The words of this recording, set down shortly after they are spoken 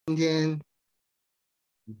天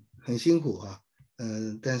很辛苦啊，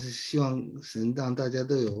但是希望神让大家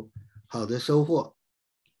都有好的收获。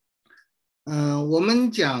我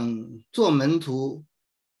们讲做门徒，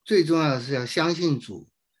最重要的是要相信主，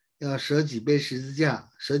要舍己背十字架。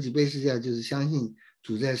舍己背十字架就是相信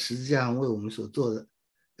主在十字架上为我们所做的，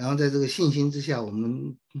然后在这个信心之下，我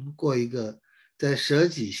们过一个在舍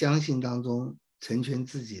己相信当中成全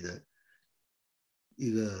自己的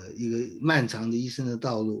一个漫长的一生的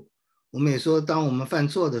道路。我们也说，当我们犯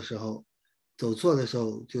错的时候，走错的时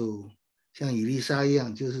候，就像以利沙一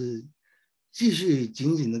样，就是继续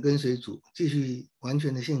紧紧的跟随主，继续完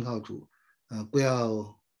全的信靠主，不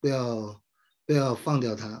要放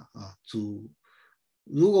掉他啊！主，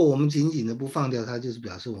如果我们紧紧的不放掉他，就是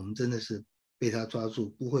表示我们真的是被他抓住，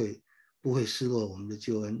不会失落我们的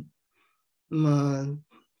救恩。那么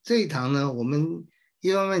这一堂呢，我们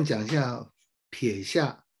一方面讲一下撇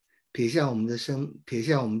下我们的撇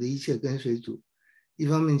下我们的一切跟随主，一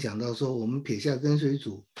方面讲到说我们撇下跟随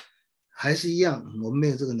主还是一样，我们没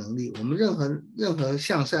有这个能力，我们任何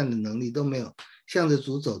向善的能力都没有，向着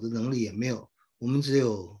主走的能力也没有，我们只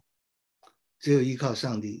有依靠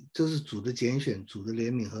上帝，这是主的拣选，主的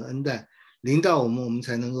怜悯和恩待临到我们，我们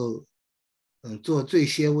才能够做最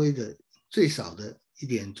些微的最少的一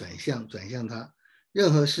点转向他。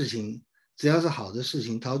任何事情只要是好的事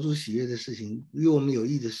情，讨主喜悦的事情，与我们有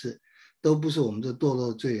益的事，都不是我们这堕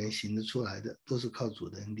落罪人行得出来的，都是靠主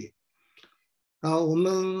的恩典。好，我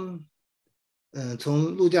们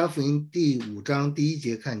从路加福音第5章第1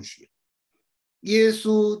节看起。耶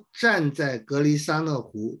稣站在革利撒勒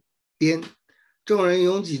湖边，众人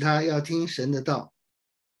拥挤他，要听神的道。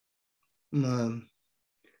那么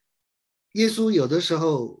耶稣有的时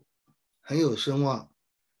候很有声望，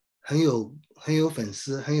很有粉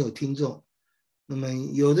丝，很有听众，那么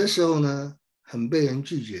有的时候呢很被人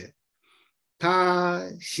拒绝。他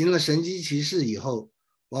行了神迹奇事以后，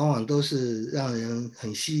往往都是让人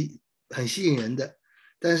很吸引人的，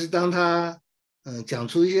但是当他讲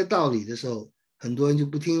出一些道理的时候，很多人就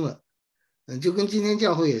不听了。就跟今天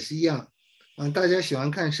教会也是一样，大家喜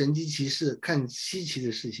欢看神迹奇事，看稀奇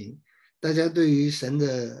的事情，大家对于神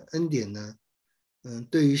的恩典呢，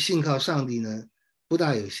对于信靠上帝呢不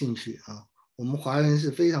大有兴趣啊。我们华人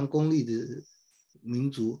是非常功利的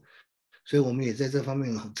民族，所以我们也在这方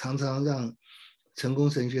面常常让成功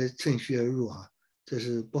神学趁虚而入啊，这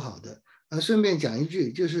是不好的。顺便讲一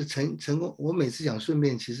句，就是成功，我每次讲顺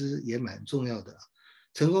便其实也蛮重要的。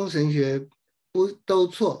成功神学不都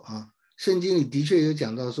错啊？圣经里的确有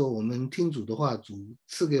讲到说，我们听主的话，主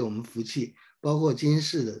赐给我们福气，包括今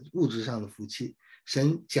世的物质上的福气。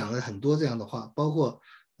神讲了很多这样的话，包括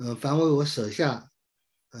凡为我舍下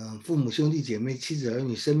父母兄弟姐妹妻子儿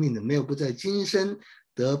女生命的，没有不在今生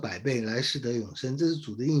得100倍，来世得永生，这是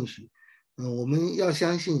主的应许。我们要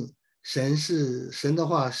相信神的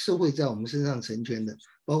话是会在我们身上成全的，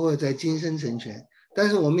包括在今生成全。但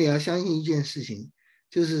是我们也要相信一件事情，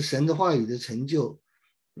就是神的话语的成就，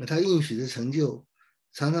他应许的成就，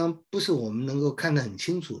常常不是我们能够看得很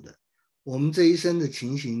清楚的。我们这一生的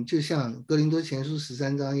情形，就像哥林多前书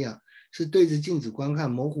13章一样，是对着镜子观看，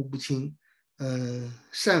模糊不清。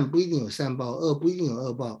善不一定有善报，恶不一定有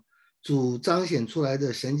恶报。主彰显出来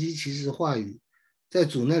的神迹奇事话语，在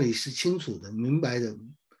主那里是清楚的、明白的，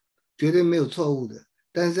绝对没有错误的。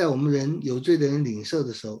但是在我们人有罪的人领受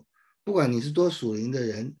的时候，不管你是多属灵的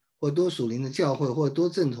人，或多属灵的教会，或多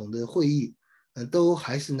正统的会议，都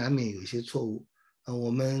还是难免有一些错误。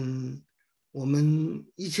我们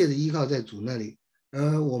一切的依靠在主那里，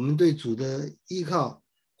而我们对主的依靠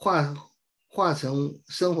化成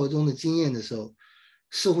生活中的经验的时候，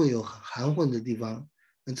是会有含混的地方。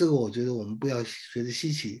这个我觉得我们不要觉得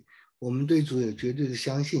稀奇。我们对主有绝对的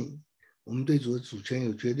相信，我们对主的主权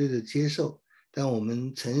有绝对的接受，但我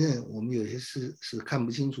们承认我们有些事是看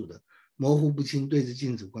不清楚的，模糊不清，对着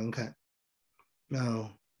镜子观看。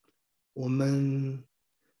那我们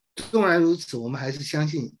纵然如此，我们还是相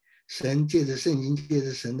信神借着圣经，借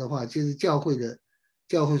着神的话，借着教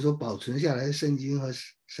会所保存下来的圣经和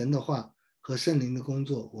神的话和圣灵的工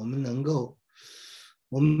作，我们能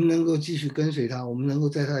够继续跟随他，我们能够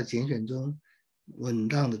在他的拣选中稳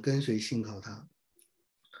当的跟随信靠他。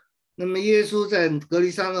那么耶稣在革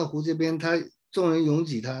利撒勒湖这边，众人拥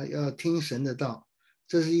挤他，要听神的道，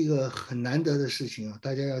这是一个很难得的事情啊！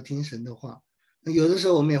大家要听神的话。有的时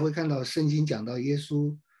候我们也会看到圣经讲到耶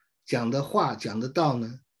稣讲的话、讲的道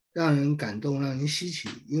呢，让人感动，让人稀奇，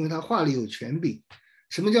因为他话里有权柄。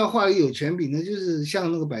什么叫话里有权柄呢？就是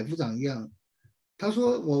像那个百夫长一样，他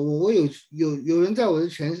说我有人在我的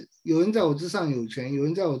权，有人在我之上有权，有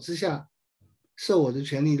人在我之下受我的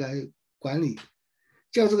权利来管理。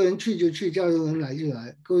叫这个人去就去，叫这个人来就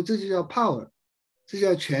来。各位，这就叫 power， 这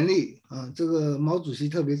叫权力啊。这个毛主席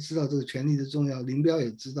特别知道这个权力的重要，林彪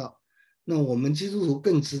也知道。那我们基督徒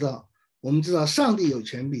更知道，我们知道上帝有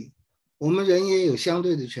权柄，我们人也有相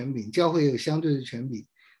对的权柄，教会也有相对的权柄。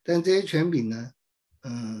但这些权柄呢，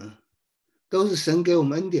都是神给我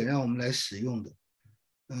们恩典让我们来使用的。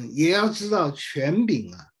也要知道权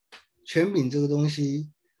柄啊，权柄这个东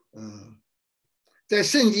西，在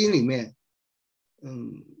圣经里面，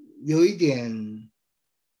有一点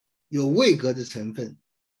有位格的成分。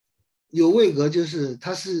有位格就是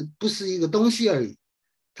它不是一个东西而已，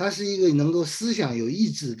它是一个能够思想有意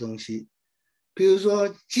志的东西。比如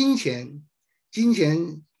说金钱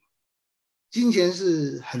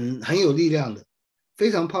是很有力量的，非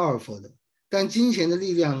常 powerful 的。但金钱的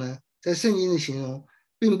力量呢，在圣经的形容，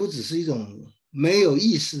并不只是一种没有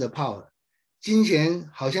意识的 power， 金钱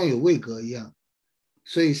好像有位格一样，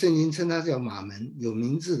所以圣经称它叫马门，有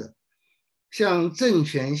名字的。像政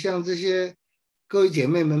权，像这些各位姐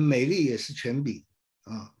妹们，美丽也是权柄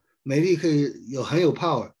啊，美丽可以很有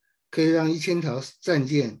power， 可以让1000条战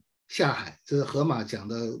舰下海，这是荷马讲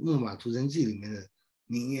的《木马屠城记》里面的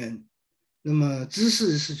名言。那么知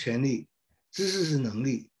识是权力，知识是能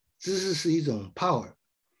力，知识是一种 power。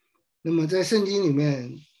那么在圣经里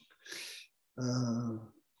面，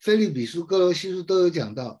腓立比书、哥罗西书都有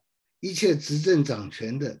讲到，一切执政掌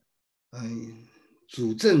权的，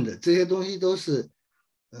主政的这些东西都是，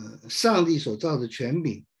上帝所造的权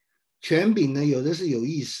柄。权柄呢，有的是有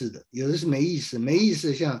意识的，有的是没意识。没意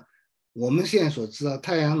识像我们现在所知道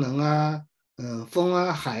太阳能啊，风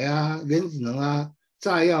啊、海啊、原子能啊、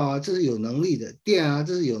炸药啊，这是有能力的。电啊，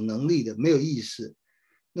这是有能力的，没有意识。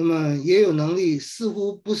那么也有能力，似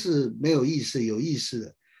乎不是没有意识，有意识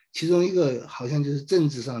的。其中一个好像就是政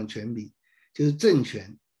治上的权柄，就是政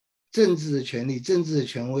权。政治的权利、政治的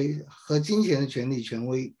权威和金钱的权利、权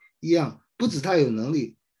威一样，不止他有能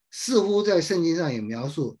力，似乎在圣经上也描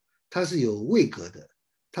述他是有位格的，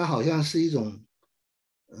他好像是一种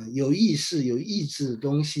有意识、有意志的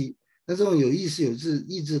东西。那这种有意识、有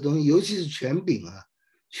意志的东西，尤其是权柄啊、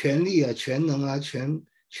权力啊、权能啊、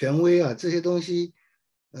权威啊，这些东西，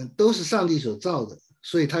都是上帝所造的，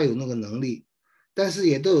所以他有那个能力，但是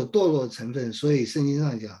也都有堕落成分。所以圣经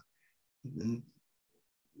上讲，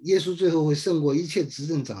耶稣最后会胜过一切执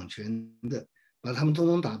政掌权的，把他们通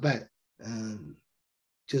通打败。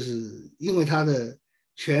就是因为他的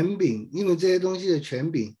权柄，因为这些东西的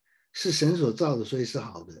权柄是神所造的，所以是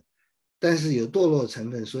好的，但是有堕落成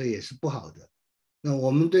分，所以也是不好的。那我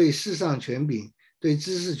们对世上权柄、对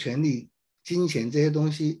知识、权力、金钱这些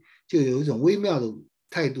东西，就有一种微妙的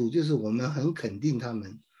态度，就是我们很肯定他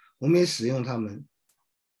们，我们也使用他们。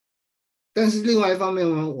但是另外一方面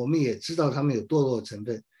呢，我们也知道他们有堕落成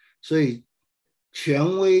分，所以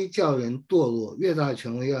权威叫人堕落，越大的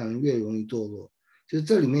权威让人越容易堕落。就是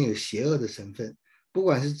这里面有邪恶的成分，不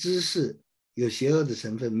管是知识有邪恶的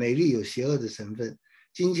成分，美丽有邪恶的成分，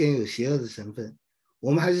金钱有邪恶的成分，我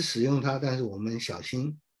们还是使用它，但是我们小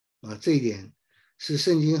心啊，这一点是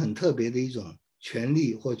圣经很特别的一种权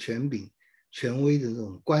力或权柄、权威的这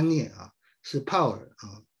种观念啊，是 power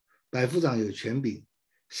啊，百夫长有权柄。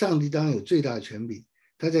上帝当然有最大的权柄，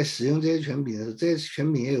他在使用这些权柄的时候，这些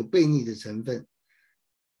权柄也有悖逆的成分，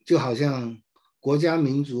就好像国家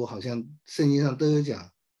民族，好像圣经上都有讲，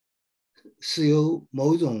是由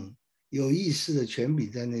某种有意识的权柄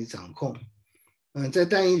在那里掌控。在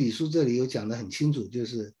但以理书这里有讲得很清楚，就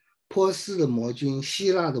是波斯的魔君、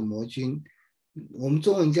希腊的魔君，我们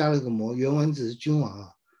中文加了个魔，原文只是君王啊，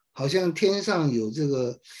好像天上有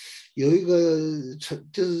一个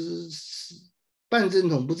就是半正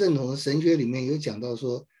统不正统的神学里面有讲到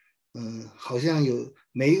说，好像有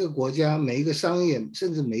每一个国家、每一个商业，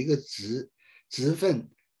甚至每一个职分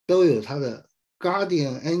都有他的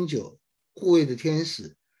guardian angel 护卫的天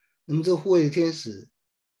使。那么这护卫的天使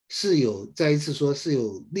是再一次说是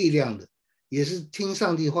有力量的，也是听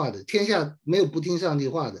上帝话的。天下没有不听上帝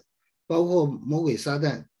话的，包括魔鬼撒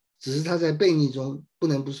旦，只是他在悖逆中不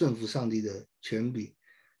能不顺服上帝的权柄，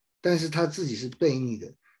但是他自己是悖逆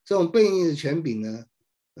的。这种悖逆的权柄呢，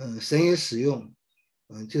神也使用，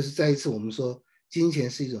就是再一次我们说，金钱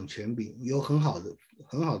是一种权柄，有很好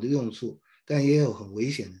的用处，但也有很危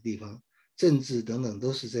险的地方，政治等等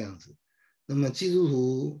都是这样子。那么基督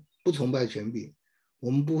徒不崇拜权柄，我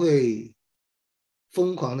们不会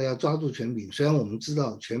疯狂的要抓住权柄，虽然我们知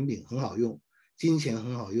道权柄很好用，金钱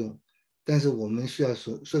很好用，但是我们需要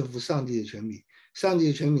顺服上帝的权柄。上帝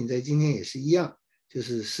的权柄在今天也是一样，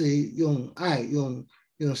是用爱、用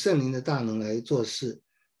圣灵的大能来做事，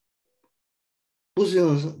不是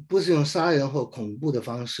用杀人或恐怖的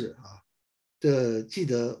方式啊。记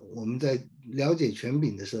得我们在了解权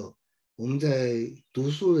柄的时候，我们在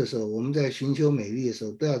读书的时候，我们在寻求美丽的时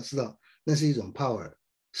候，都要知道那是一种 power，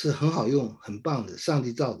 是很好用、很棒的，上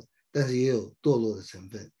帝造的，但是也有堕落的成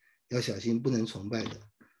分，要小心，不能崇拜的。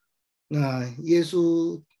那耶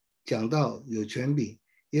稣讲到有权柄，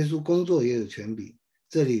耶稣工作也有权柄，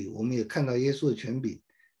这里我们也看到耶稣的权柄，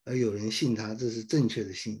而有人信他，这是正确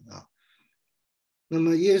的信啊。那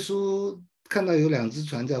么耶稣看到有2只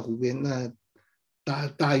船在湖边，那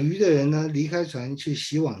打鱼的人呢，离开船去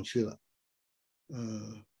洗网去了。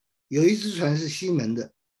有一只船是西门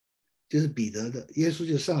的，就是彼得的，耶稣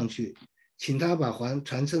就上去，请他把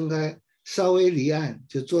船撑开，稍微离岸，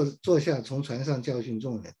就坐下，从船上教训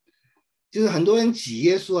众人。就是很多人挤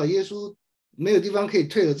耶稣啊，耶稣没有地方可以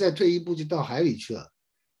退了，再退一步就到海里去了，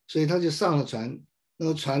所以他就上了船。那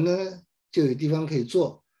么船呢就有地方可以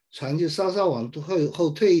坐，船就稍稍往后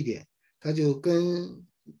退一点，他就跟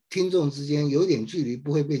听众之间有点距离，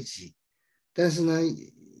不会被挤，但是呢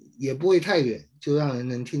也不会太远，就让人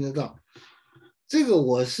能听得到。这个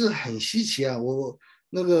我是很稀奇啊，我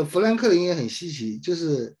那个富兰克林也很稀奇，就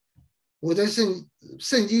是我在圣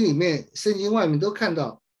经里面、圣经外面都看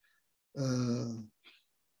到，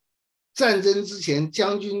战争之前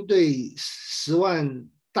将军对10万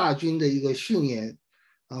大军的一个训言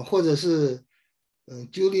啊，或者是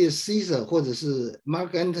Julius Caesar 或者是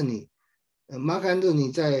Mark Antony，Mark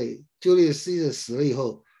Antony 在 Julius Caesar 死了以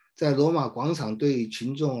后，在罗马广场对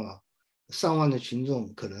群众啊，上万的群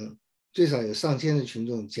众，可能最少有上千的群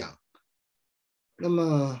众讲。那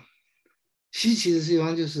么稀奇的地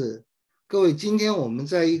方就是，各位，今天我们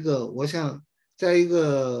在一个，我想在一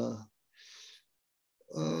个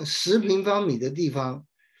10平方米的地方，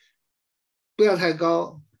不要太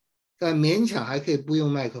高，但勉强还可以不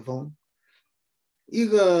用麦克风。一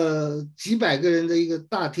个几百个人的一个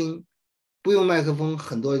大厅，不用麦克风，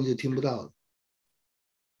很多人就听不到了。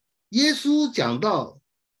耶稣讲到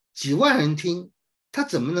几万人听，他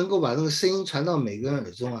怎么能够把那个声音传到每个人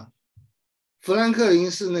耳中啊？富兰克林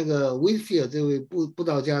是那个 Whitfield 这位布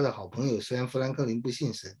道家的好朋友，虽然富兰克林不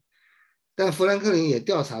信神，但富兰克林也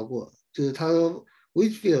调查过，就是他说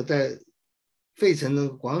Whitfield 在费城那个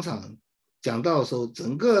广场讲道的时候，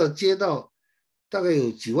整个街道大概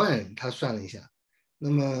有几万人，他算了一下，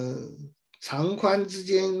那么长宽之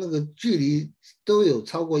间那个距离都有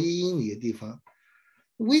超过1英里的地方。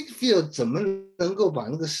Whitfield 怎么能够把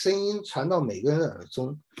那个声音传到每个人的耳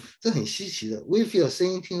中？这很稀奇的。Whitfield 声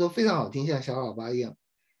音听说非常好听，像小喇叭一样。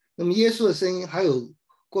那么耶稣的声音，还有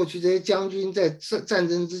过去这些将军在战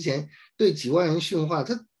争之前对几万人训话，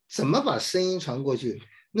他怎么把声音传过去？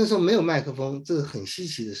那时候没有麦克风，这是很稀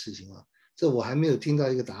奇的事情啊。这我还没有听到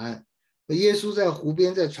一个答案。耶稣在湖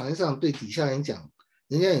边在船上对底下人讲，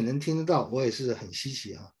人家也能听得到，我也是很稀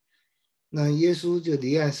奇啊。那耶稣就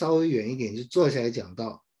离岸稍微远一点，就坐下来讲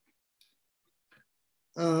道。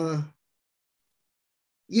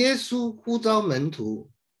耶稣呼召门徒，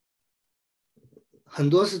很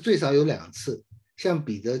多是最少有2次，像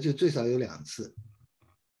彼得就最少有2次。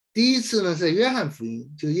第一次呢是在约翰福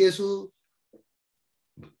音，就耶稣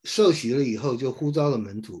受洗了以后就呼召了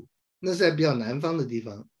门徒，那是在比较南方的地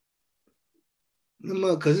方。那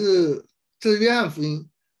么可是这是约翰福音，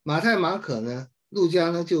马太、马可呢？路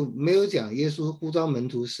加呢就没有讲耶稣呼召门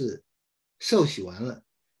徒是受洗完了，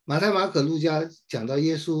马太、马可、路加讲到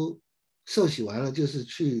耶稣受洗完了，就是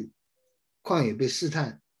去旷野被试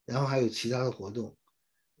探，然后还有其他的活动。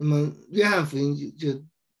那么约翰福音就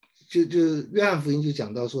约翰福音就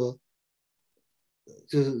讲到说，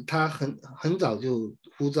就是他很早就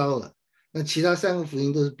呼召了，那其他3个福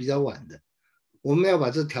音都是比较晚的。我们要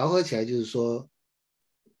把这调和起来，就是说，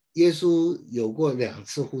耶稣有过2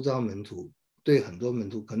次呼召门徒，对很多门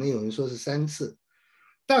徒，可能有人说是3次。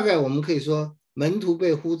大概我们可以说，门徒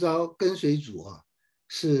被呼召跟随主啊，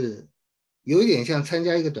是有一点像参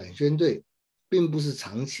加一个短宣队，并不是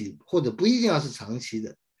长期，或者不一定要是长期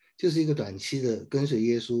的，就是一个短期的跟随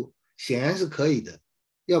耶稣，显然是可以的，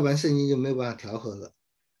要不然圣经就没有办法调和了。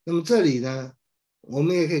那么这里呢，我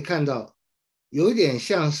们也可以看到，有一点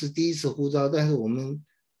像是第一次呼召，但是我们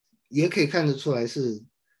也可以看得出来是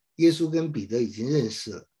耶稣跟彼得已经认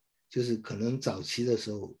识了，就是可能早期的时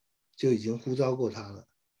候就已经呼召过他了。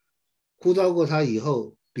呼召过他以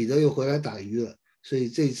后，彼得又回来打鱼了，所以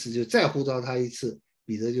这一次就再呼召他一次，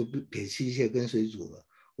彼得就撇弃一切跟随主了。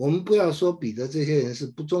我们不要说彼得这些人是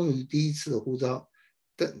不忠于第一次的呼召，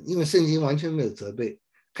但因为圣经完全没有责备，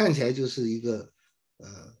看起来就是一个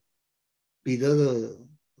彼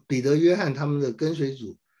得、约翰他们的跟随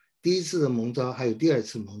主第一次的蒙召，还有第2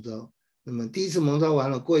次蒙召。那么第一次蒙召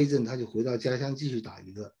完了，过一阵他就回到家乡继续打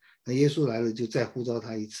鱼了。那耶稣来了就再呼召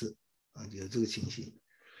他一次啊，有这个情形。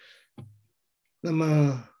那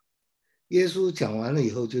么耶稣讲完了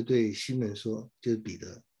以后，就对西门说，就是彼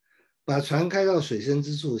得，把船开到水深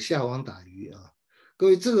之处，下网打鱼啊。各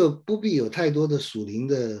位，这个不必有太多的属灵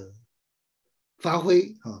的发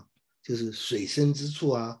挥啊，就是水深之处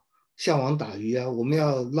啊，下网打鱼啊，我们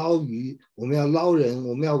要捞鱼，我们要捞人，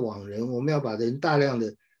我们要网人，我们要把人大量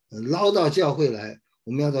的捞到教会来，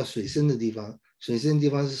我们要到水深的地方。水深的地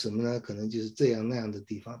方是什么呢？可能就是这样那样的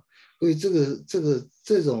地方。所以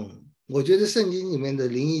这种，我觉得圣经里面的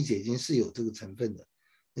灵异解经是有这个成分的，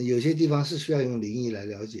有些地方是需要用灵异来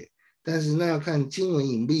了解，但是那要看经文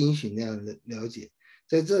允不允许那样的了解。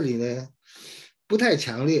在这里呢，不太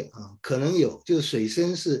强烈啊，可能有，就是水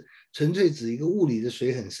深是纯粹指一个物理的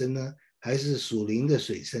水很深呢，还是属灵的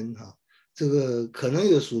水深哈？这个可能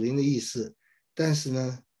有属灵的意思，但是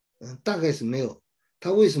呢，大概是没有。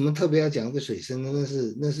他为什么特别要讲一个水深呢？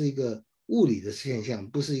那是一个物理的现象，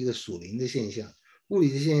不是一个属灵的现象。物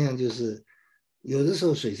理的现象就是有的时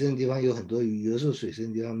候水深的地方有很多鱼，有的时候水深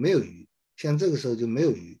的地方没有鱼，像这个时候就没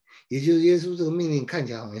有鱼，也就是耶稣这个命令看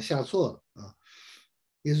起来好像下错了啊。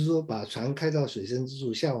耶稣说把船开到水深之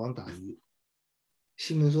处，下网打鱼。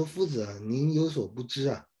西门说：夫子啊，您有所不知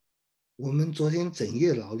啊，我们昨天整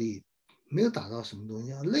夜劳力，没有打到什么东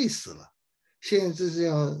西，累死了。现在这是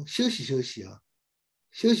要休息休息啊，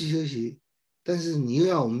休息休息。但是你又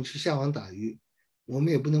让我们去下网打鱼，我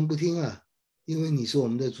们也不能不听啊，因为你是我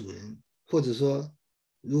们的主人。或者说，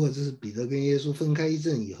如果这是彼得跟耶稣分开一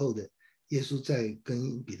阵以后的，耶稣再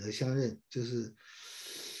跟彼得相认，就是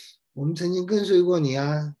我们曾经跟随过你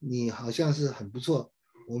啊，你好像是很不错，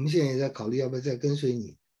我们现在也在考虑要不要再跟随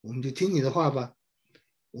你，我们就听你的话吧。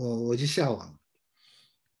我就下网，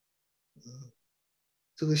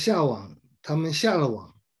这个下网，他们下了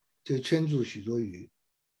网，就圈住许多鱼，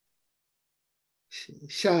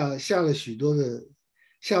下了许多的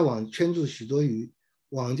下网圈住许多鱼，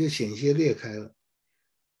网就险些裂开了。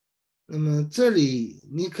那么这里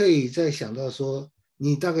你可以再想到说，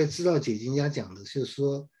你大概知道解经家讲的，就是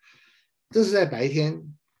说，这是在白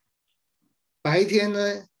天，白天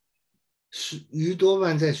呢，鱼多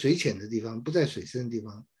半在水浅的地方，不在水深的地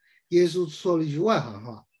方。耶稣说了一句外行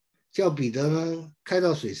话，叫彼得呢开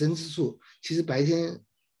到水深之处。其实白天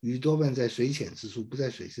鱼多半在水浅之处，不在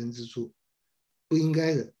水深之处，不应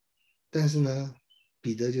该的。但是呢，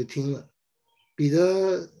彼得就听了。彼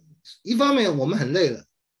得一方面我们很累了，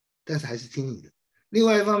但是还是听你的；另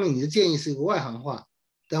外一方面，你的建议是一个外行话，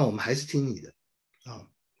但我们还是听你的啊，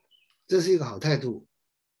这是一个好态度。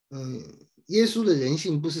耶稣的人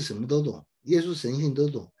性不是什么都懂，耶稣神性都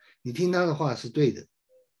懂，你听他的话是对的，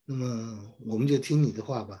那么我们就听你的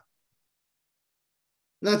话吧。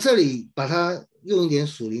那这里把它用一点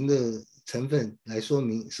属灵的成分来说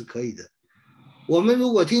明是可以的。我们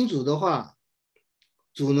如果听主的话，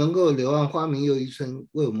主能够柳暗花明又一村，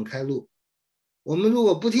为我们开路。我们如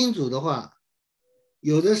果不听主的话，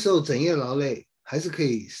有的时候整夜劳累还是可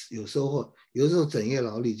以有收获，有的时候整夜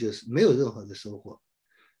劳力就是没有任何的收获。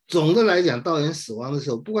总的来讲，到人死亡的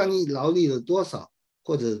时候，不管你劳力了多少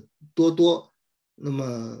或者多，那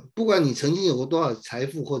么不管你曾经有过多少财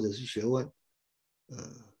富或者是学问，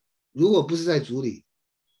如果不是在主里，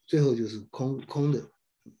最后就是空的，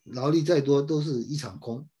劳力再多都是一场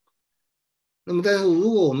空。那么，但是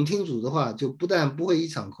如果我们听主的话，就不但不会一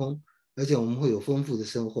场空，而且我们会有丰富的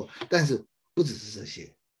生活。但是不只是这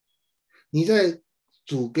些，你在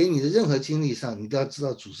主给你的任何经历上，你都要知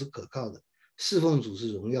道主是可靠的，侍奉主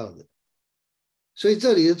是荣耀的。所以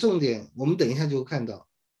这里的重点，我们等一下就会看到，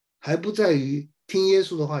还不在于听耶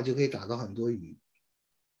稣的话就可以打到很多鱼。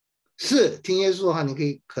是听耶稣的话，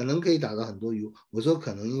你可能可以打到很多鱼。我说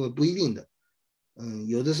可能，因为不一定的。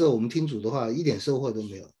有的时候我们听主的话，一点收获都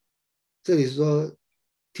没有。这里说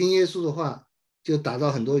听耶稣的话就打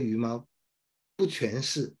到很多鱼吗？不全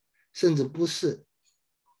是，甚至不是。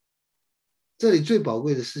这里最宝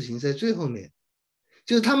贵的事情在最后面，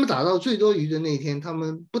就是他们打到最多鱼的那一天，他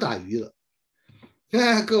们不打鱼了。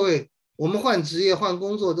各位，我们换职业换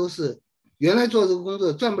工作都是原来做这个工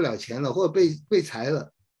作赚不了钱了，或者被裁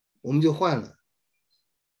了，我们就换了。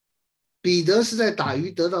彼得是在打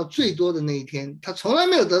鱼得到最多的那一天，他从来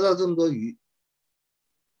没有得到这么多鱼，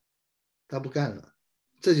他不干了。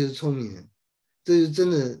这就是聪明人，这就是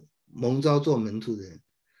真的蒙召做门徒的人。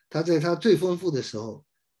他在他最丰富的时候，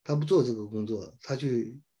他不做这个工作，他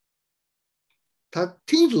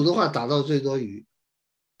听主的话打到最多鱼，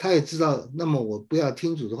他也知道，那么我不要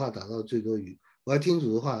听主的话打到最多鱼，我要听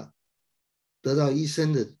主的话得到一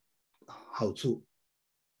生的好处，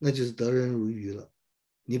那就是得人如鱼了。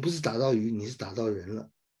你不是打到鱼，你是打到人了。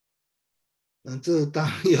这当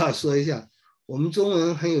然又要说一下，我们中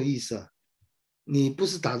文很有意思啊。你不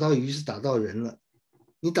是打到鱼，是打到人了。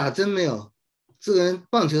你打针没有？这个人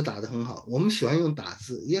棒球打得很好，我们喜欢用打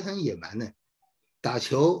字，也很野蛮的，打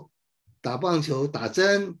球、打棒球、打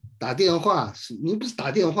针、打电话，你不是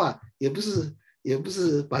打电话，也不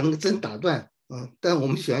是把那个针打断，但我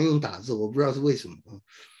们喜欢用打字，我不知道是为什么。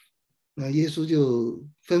那耶稣就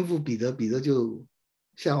吩咐彼得，彼得就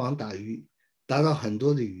下网打鱼，打到很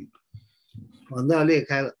多的鱼，网都要裂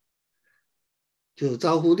开了，就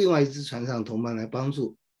招呼另外一只船上同伴来帮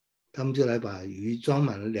助，他们就来把鱼装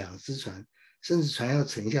满了2只船，甚至船要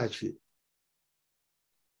沉下去。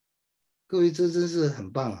各位，这真是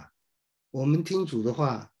很棒啊！我们听主的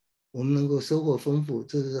话，我们能够收获丰富，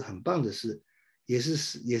这是很棒的事，也是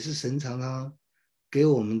神常常给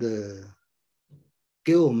我们的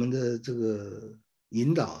这个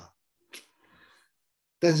引导啊。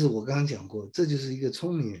但是我刚刚讲过，这就是一个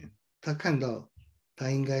聪明人，他看到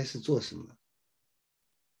他应该是做什么。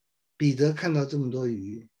彼得看到这么多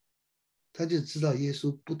鱼，他就知道耶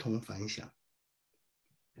稣不同凡响。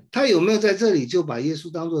他有没有在这里就把耶稣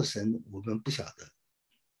当作神，我们不晓得。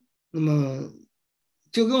那么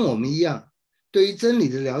就跟我们一样，对于真理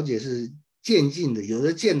的了解是渐进的，有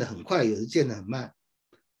的见得很快，有的见得很慢。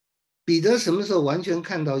彼得什么时候完全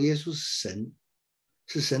看到耶稣是神，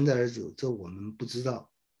是神的儿子，这我们不知道。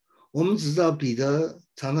我们只知道彼得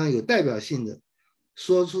常常有代表性的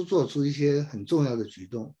说出做出一些很重要的举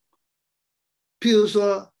动。譬如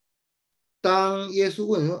说，当耶稣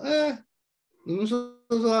问说：“哎，你们说，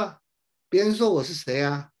别人说我是谁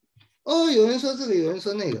啊？哦，有人说这个，有人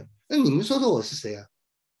说那个，那你们说我是谁啊？”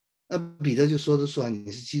那彼得就说得出来，你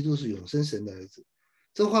是基督，是永生神的儿子。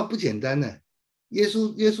这话不简单呢。耶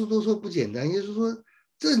稣都说不简单。耶稣说：“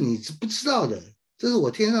这你是不知道的，这是我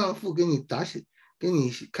天上的父给你给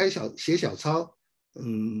你写小抄，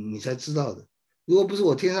你才知道的。如果不是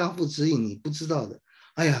我天上父指引，你不知道的。”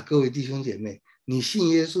哎呀，各位弟兄姐妹，你信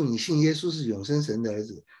耶稣是永生神的儿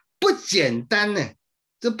子，不简单呢。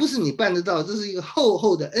这不是你办得到，这是一个厚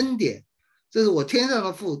厚的恩典。这是我天上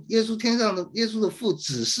的父，耶稣的父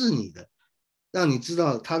指示你的，让你知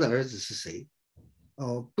道他的儿子是谁。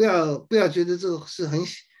不要觉得这个是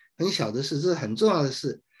很小的事，这是很重要的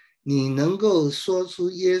事。你能够说出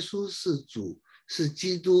耶稣是主，是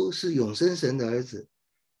基督，是永生神的儿子，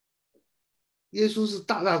耶稣是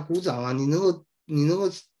大大鼓掌啊！你能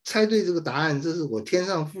够猜对这个答案，这是我天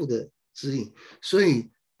上父的指引。所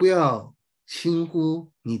以不要轻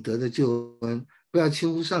忽你得的救恩，不要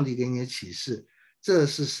轻忽上帝给你的启示，这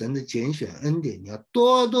是神的拣选恩典，你要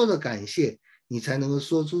多多的感谢，你才能够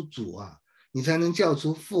说出主啊，你才能叫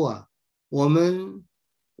出父啊。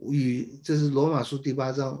这是罗马书第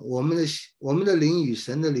8章，我们的灵与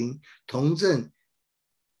神的灵同证，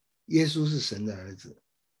耶稣是神的儿子，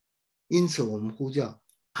因此我们呼叫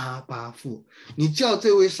阿爸父。你叫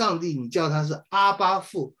这位上帝，你叫他是阿爸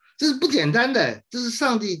父，这是不简单的，这是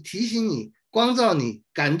上帝提醒你、光照你、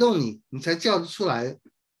感动你，你才叫得出来。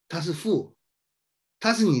他是父，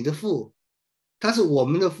他是你的父，他是我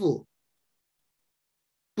们的父，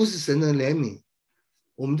不是神的怜悯。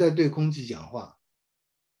我们在对空气讲话，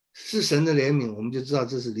是神的怜悯，我们就知道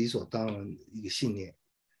这是理所当然的一个信念。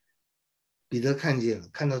彼得看见了，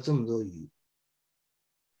看到这么多鱼，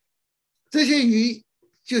这些鱼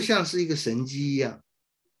就像是一个神迹一样。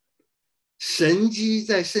神迹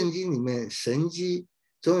在圣经里面，神迹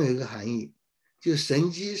总有一个含义，就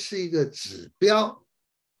神迹是一个指标。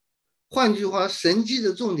换句话，神迹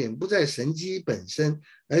的重点不在神迹本身，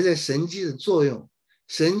而在神迹的作用。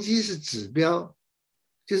神迹是指标，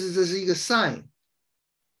就是这是一个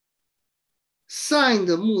sign。sign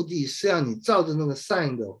的目的是要你照着那个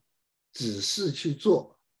sign 的指示去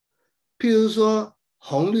做。譬如说，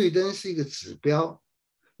红绿灯是一个指标，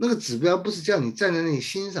那个指标不是叫你站在那里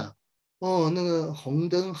欣赏，那个红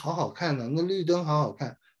灯好好看啊，那绿灯好好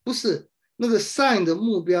看，不是。那个 sign 的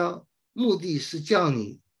目的是叫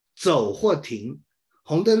你走或停，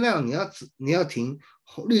红灯亮你要停，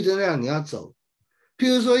绿灯亮你要走。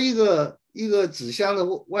譬如说一个纸箱的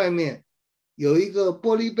外面有一个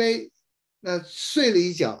玻璃杯，那碎了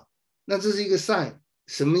一角，那这是一个 sign，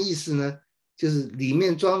 什么意思呢？就是里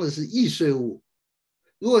面装的是易碎物。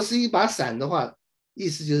如果是一把伞的话，意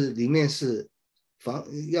思就是里面是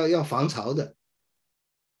要防潮的。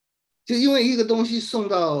就因为一个东西送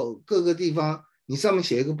到各个地方，你上面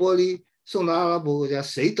写一个玻璃，送到阿拉伯国家，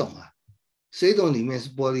谁懂啊？谁懂里面是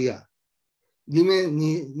玻璃啊？里面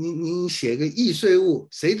你写个易碎物，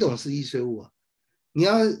谁懂是易碎物啊？你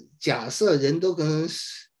要假设人都可能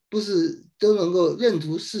不是都能够认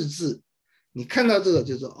图识字，你看到这个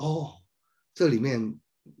就说这里面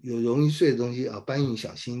有容易碎的东西啊，搬运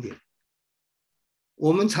小心点。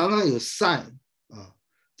我们常常有 sign 啊，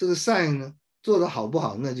这个 sign 呢做的好不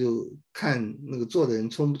好，那就看那个做的人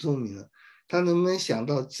聪不聪明了。他能不能想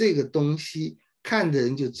到这个东西，看的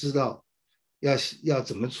人就知道要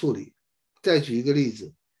怎么处理。再举一个例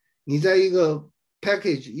子，你在一个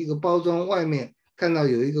package 一个包装外面看到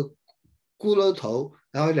有一个骷髅头，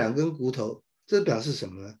然后2根骨头，这表示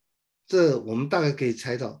什么呢？这我们大概可以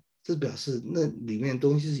猜到，这表示那里面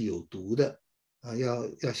东西是有毒的啊，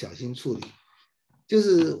要小心处理。就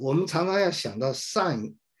是我们常常要想到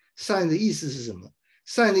sign 的意思是什么？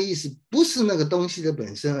 sign 的意思不是那个东西的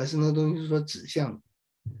本身，而是那个东西所指向。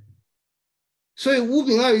所以五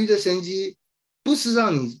饼二鱼的神迹不是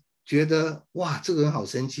让你觉得哇这个人好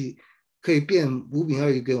神奇，可以变5饼2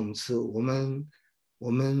鱼给我们吃，我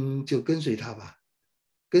们就跟随他吧。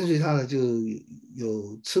跟随他的就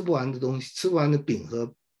有吃不完的东西，吃不完的饼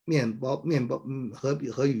和面包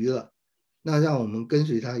和鱼了。那让我们跟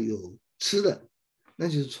随他有吃的，那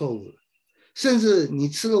就是错误了。甚至你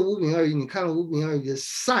吃了5饼2鱼，你看了5饼2鱼的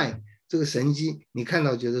sign 这个神迹，你看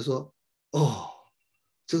到觉得说，哦，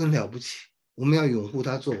这个了不起，我们要拥护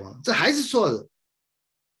他做王，这还是错的。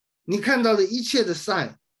你看到的一切的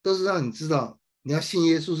sign 都是让你知道你要信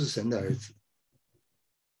耶稣是神的儿子，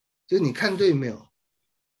就你看对没有？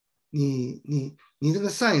你这个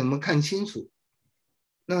sign 有没有看清楚？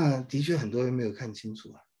那的确很多人没有看清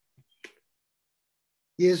楚啊。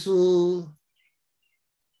耶稣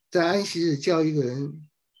在安息日叫一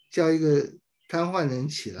个瘫痪的人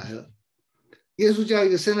起来了，耶稣叫一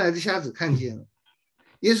个生来的瞎子看见了，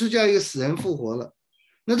耶稣叫一个死人复活了，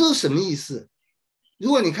那都是什么意思？如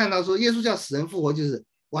果你看到说耶稣叫死人复活，就是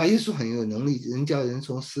哇，耶稣很有能力，人叫人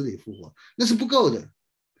从死里复活，那是不够的。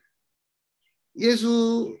耶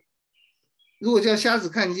稣如果叫瞎子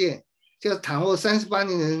看见，叫躺卧38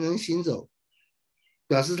年的人能行走，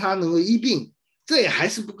表示他能够医病，这也还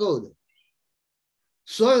是不够的。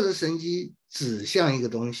所有的神迹指向一个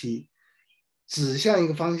东西，指向一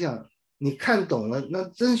个方向，你看懂了，那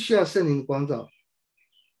真需要圣灵的光照。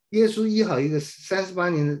耶稣医好一个38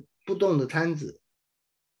年的不动的瘫子，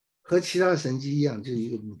和其他的神迹一样，就是一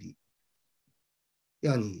个目的，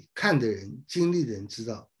要你看的人、经历的人知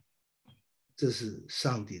道，这是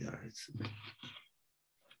上帝的儿子。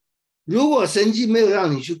如果神迹没有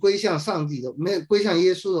让你去归向上帝的，没有归向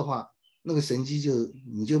耶稣的话，那个神迹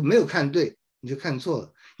你就没有看对，你就看错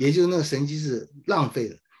了，也就是那个神迹是浪费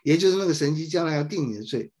了，也就是那个神迹将来要定你的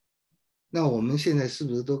罪。那我们现在是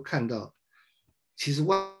不是都看到，其实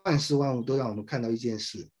万事万物都让我们看到一件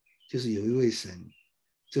事，就是有一位神，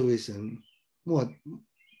这位神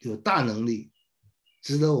有大能力，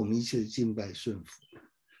值得我们一切的敬拜顺服。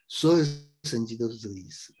所有神迹都是这个意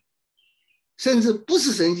思，甚至不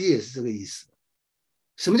是神迹也是这个意思。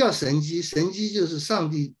什么叫神迹？神迹就是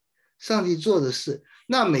上帝做的事，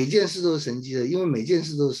那每件事都是神迹的，因为每件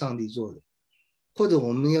事都是上帝做的。或者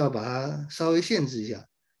我们要把它稍微限制一下，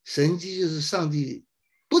神迹就是上帝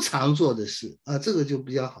不常做的事啊，这个就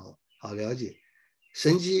比较好了解。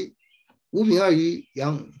神迹5饼2鱼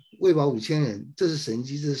喂饱5000人，这是神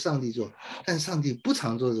迹，这是上帝做，但上帝不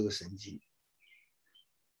常做这个神迹。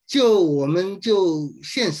我们就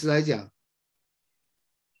现实来讲，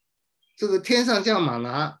这个天上降玛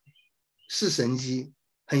拿是神迹，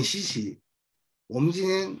很稀奇。我们今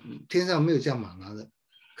天天上没有降玛拿的，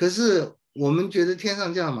可是我们觉得天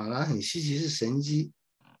上降玛拿很稀奇，是神迹。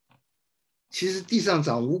其实地上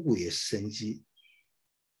长五谷也是神迹，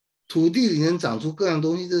土地里能长出各样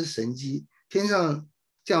东西，这是神迹。天上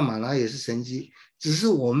降玛拿也是神迹，只是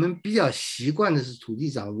我们比较习惯的是土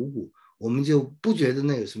地长五谷，我们就不觉得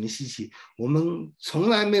那有什么稀奇。我们从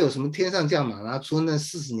来没有什么天上降玛拿，除了那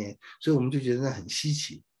40年，所以我们就觉得那很稀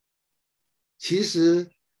奇。其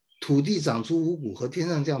实土地长出五谷和天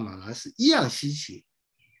上降玛拿是一样稀奇。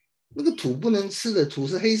那个土不能吃的，土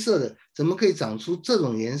是黑色的，怎么可以长出这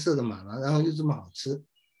种颜色的玛拿，然后就这么好吃？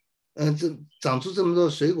这长出这么多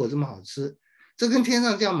水果这么好吃，这跟天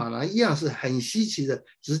上降玛拿一样是很稀奇的，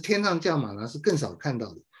只是天上降玛拿是更少看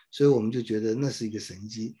到的，所以我们就觉得那是一个神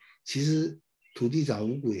迹。其实土地长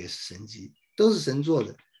五谷也是神迹，都是神做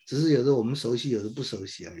的，只是有的我们熟悉，有的不熟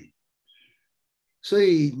悉而已。所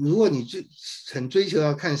以如果你很追求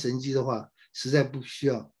要看神迹的话，实在不需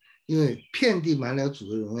要，因为遍地满了主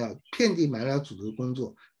的荣耀，遍地满了主的工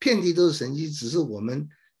作，遍地都是神迹，只是我们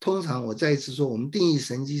通常，我再一次说，我们定义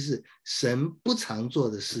神迹是神不常做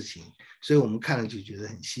的事情，所以我们看了就觉得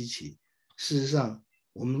很稀奇。事实上，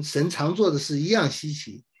我们神常做的事一样稀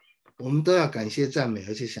奇，我们都要感谢赞美，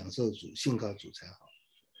而且享受主，信靠主才好。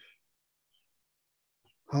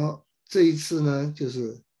好，这一次呢，就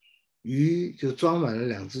是鱼就装满了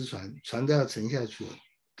2只船，船都要沉下去了。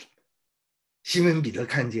西门彼得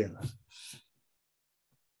看见了，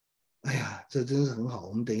哎呀，这真是很好。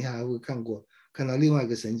我们等一下还会看到另外一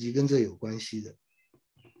个神迹跟这有关系的。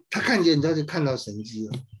他看见他就看到神迹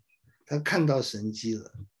了，他看到神迹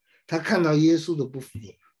了，他看到耶稣的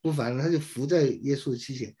不凡了，他就伏在耶稣的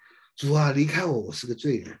膝前，主啊，离开我，我是个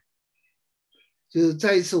罪人。就是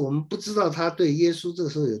再一次，我们不知道他对耶稣这个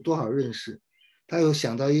时候有多少认识，他有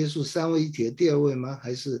想到耶稣三位一体的第二位吗？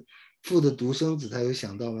还是父的独生子，他有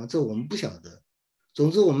想到吗？这我们不晓得。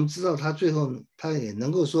总之，我们知道他最后他也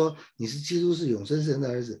能够说你是基督，是永生神的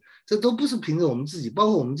儿子，这都不是凭着我们自己。包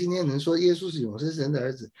括我们今天能说耶稣是永生神的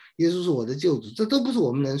儿子，耶稣是我的救主，这都不是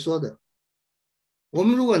我们能说的。我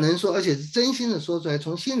们如果能说，而且是真心的说出来，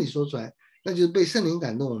从心里说出来，那就是被圣灵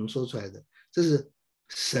感动我们说出来的，这是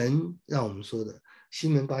神让我们说的。西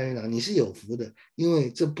门巴约拿，你是有福的，因为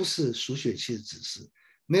这不是属血气的指示，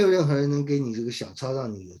没有任何人能给你这个小抄让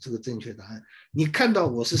你有这个正确答案。你看到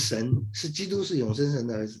我是神，是基督，是永生神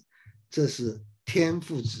的儿子，这是天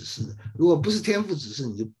父指示的。如果不是天父指示，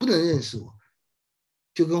你就不能认识我，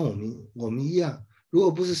就跟我们一样。如果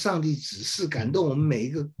不是上帝指示感动我们每一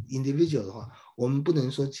个 individual 的话，我们不能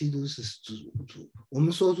说基督是主，我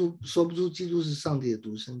们说不出基督是上帝的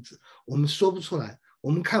独生子，我们说不出来，我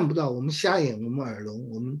们看不到，我们瞎眼，我们耳聋，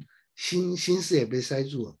我们心思也被塞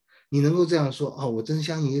住了。你能够这样说，哦，我真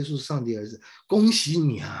相信耶稣是上帝儿子，恭喜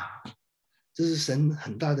你啊！这是神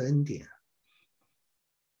很大的恩典。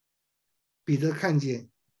彼得看见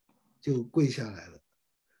就跪下来了，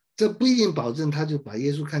这不一定保证他就把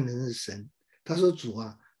耶稣看成是神。他说主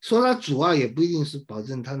啊，说他主啊也不一定是保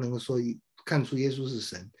证他能够说看出耶稣是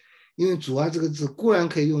神，因为主啊这个字固然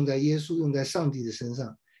可以用在耶稣用在上帝的身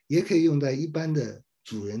上，也可以用在一般的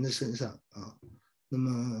主人的身上啊。那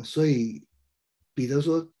么所以彼得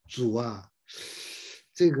说主啊，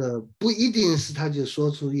这个不一定是他就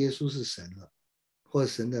说出耶稣是神了，或者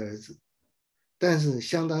神的儿子，但是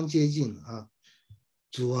相当接近啊。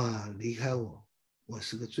主啊，离开我，我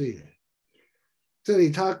是个罪人。这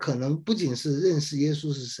里他可能不仅是认识耶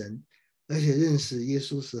稣是神，而且认识耶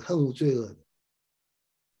稣是恨恶罪恶的。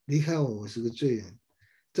离开我，我是个罪人。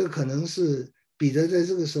这可能是彼得在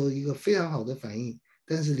这个时候一个非常好的反应，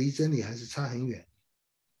但是离真理还是差很远。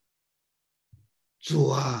主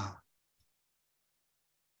啊，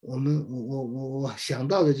我想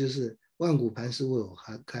到的就是万古磐石为我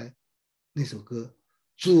χαρ开那首歌。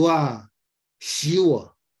主啊，洗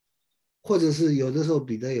我。或者是有的时候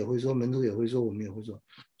彼得也会说，门徒也会说，我们也会说，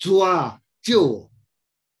主啊，救我。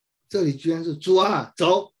这里居然是主啊，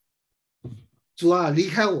走，主啊，离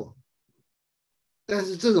开我。但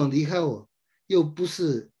是这种离开我又不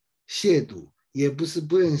是亵渎，也不是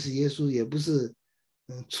不认识耶稣，也不是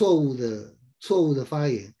错误的发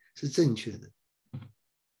言，是正确的。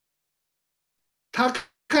他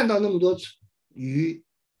看到那么多鱼，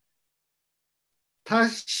他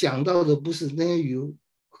想到的不是那些鱼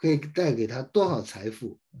可以带给他多少财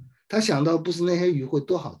富，他想到不是那些鱼会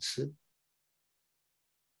多好吃，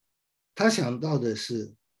他想到的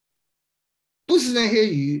是不是那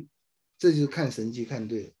些鱼，这就是看神迹看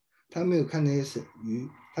对了。他没有看那些鱼，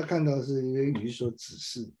他看到的是那些鱼所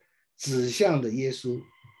指向的耶稣。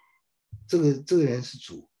这个人是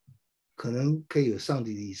主，可能可以有上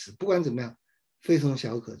帝的意思。不管怎么样，非同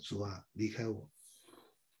小可。主啊，离开我。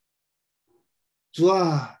主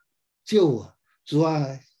啊，救我。主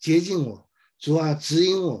啊，洁净我。主啊，指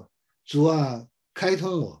引我。主啊，开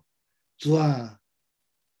通我。主啊，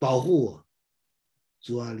保护我。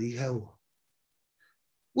主啊，离开我。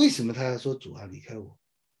为什么他要说主啊，离开我？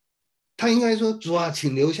他应该说主啊，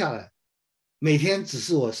请留下来。每天指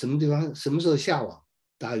示我什么地方什么时候下网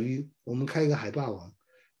打鱼，我们开一个海霸网，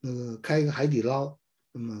开一个海底捞，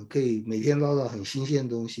那么可以每天捞到很新鲜的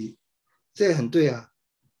东西，这也很对啊。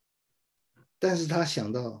但是他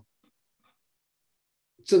想到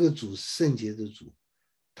这个主是圣洁的主，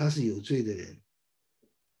他是有罪的人，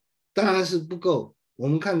当然是不够。我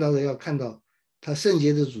们看到的要看到他圣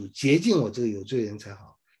洁的主洁净我这个有罪人才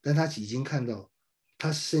好，但他已经看到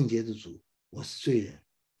他是圣洁的主，我是罪人。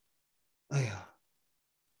哎呀，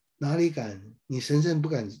哪里敢？你神圣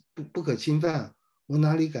不可侵犯，我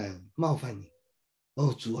哪里敢冒犯你？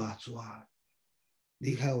哦，主啊，主啊，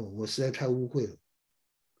离开我，我实在太污秽了。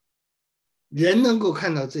人能够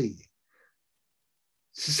看到这一点，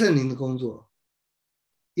是圣灵的工作。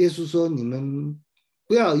耶稣说：“你们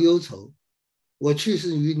不要忧愁，我去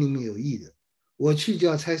是与你们有益的。我去就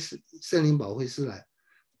要差圣灵保惠师来，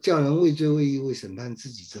叫人为罪为义为审判自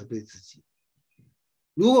己责备自己。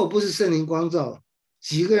如果不是圣灵光照，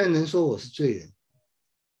几个人能说我是罪人？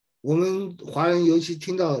我们华人尤其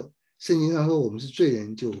听到圣经上说我们是罪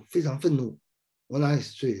人，就非常愤怒。我哪里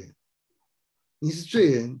是罪人？你是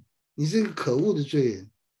罪人，你是一个可恶的罪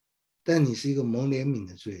人，但你是一个蒙怜悯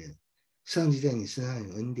的罪人。上帝在你身上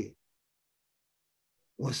有恩典。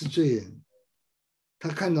我是罪人，他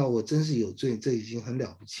看到我真是有罪，这已经很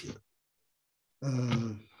了不起了。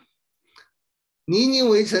尼尼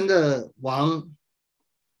微城的王，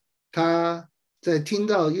他在听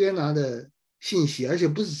到约拿的信息，而且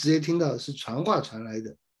不是直接听到，是传话传来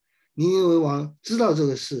的。尼尼微王知道这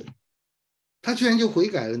个事，他居然就悔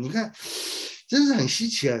改了。你看，真是很稀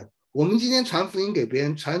奇啊！我们今天传福音给别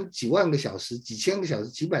人，传几万个小时、几千个小时、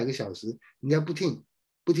几百个小时，人家不听。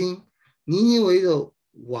尼尼微的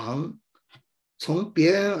王从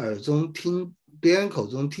别人口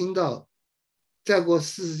中听到，再过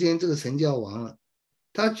40天这个城就要亡了。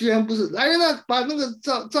他居然不是来人了，把那个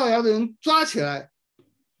造谣的人抓起来，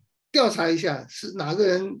调查一下是哪个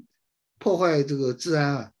人破坏这个治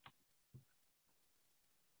安啊？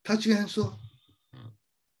他居然说，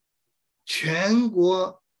全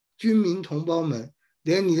国军民同胞们，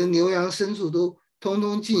连你的牛羊牲畜都通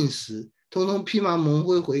通禁食，通通披麻蒙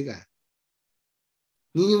灰悔改。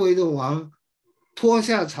尼尼微的王脱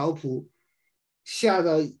下朝服，下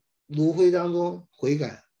到炉灰当中悔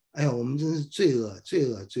改。哎呀，我们真是罪恶，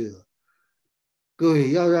罪恶，罪恶！各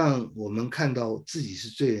位，要让我们看到自己是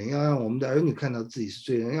罪人，要让我们的儿女看到自己是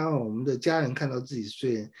罪人，要让我们的家人看到自己是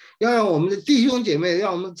罪人，要让我们的弟兄姐妹，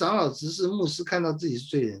让我们长老、执事、牧师看到自己是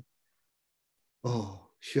罪人。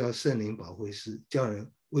需要圣灵保惠师，叫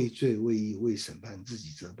人为罪、为义、为审判自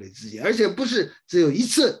己责备自己，而且不是只有一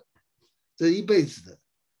次，这是一辈子的。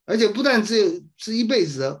而且不但是一辈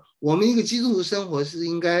子的，我们一个基督徒生活是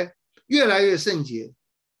应该越来越圣洁，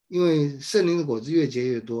因为圣灵的果子越结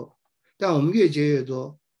越多。但我们越结越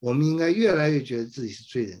多，我们应该越来越觉得自己是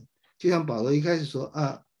罪人。就像保罗一开始说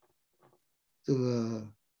这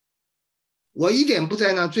个我一点不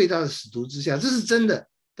在那最大的使徒之下，这是真的。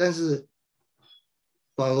但是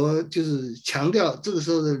保罗就是强调，这个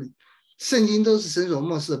时候的圣经都是神所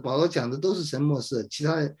默示的，保罗讲的都是神默示的，其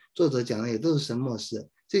他作者讲的也都是神默示的。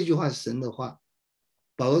这句话是神的话，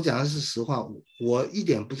保罗讲的是实话，我一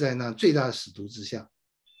点不在那最大的使徒之下。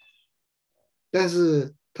但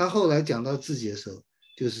是他后来讲到自己的时候，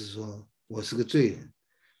就是说我是个罪人，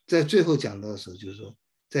在最后讲到的时候，就是说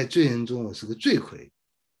在罪人中我是个罪魁。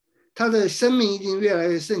他的生命一定越来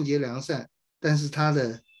越圣洁良善，但是他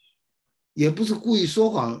的也不是故意说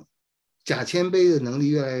谎、假谦卑的能力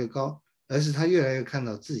越来越高，而是他越来越看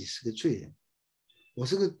到自己是个罪人。我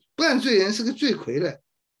是个不但罪人，是个罪魁了。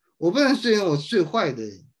我不但罪人，我是最坏的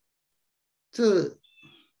人。这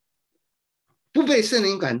不被圣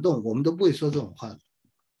灵感动，我们都不会说这种话的。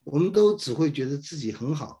我们都只会觉得自己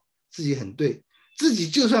很好，自己很对，自己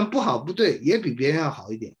就算不好不对，也比别人要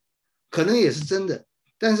好一点，可能也是真的。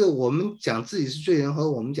但是我们讲自己是罪人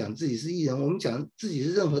和我们讲自己是义人，我们讲自己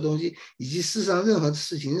是任何东西，以及世上任何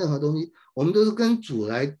事情、任何东西，我们都是跟主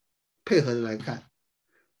来配合的来看。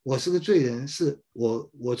我是个罪人，是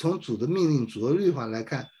我从主的命令、主的律法来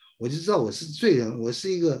看，我就知道我是罪人，我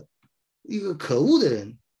是一个可恶的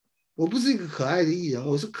人。我不是一个可爱的义人，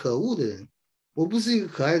我是可恶的人。我不是一个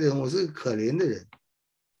可爱的人，我是一个可怜的人。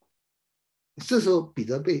这时候彼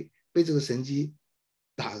得被这个神机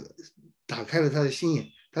打开了他的心眼，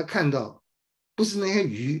他看到不是那些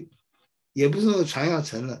鱼，也不是那个船要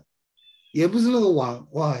沉了，也不是那个网，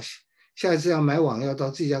哇，下一次要买网要到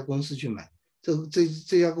这家公司去买，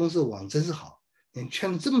这家公司的网真是好，你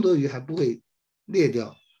圈了这么多鱼还不会裂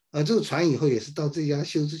掉。这个船以后也是到这家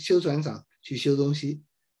修船厂去修东西，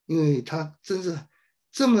因为他真是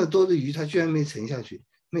这么多的鱼，他居然没沉下去，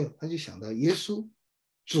没有，他就想到耶稣，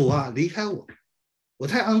主啊，离开我，我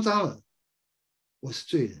太肮脏了，我是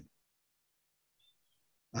罪人。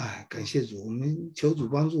哎，感谢主，我们求主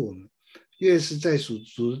帮助我们，越是在主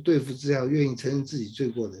的对付之下，愿意承认自己罪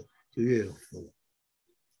过的，就越有福了。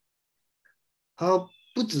好，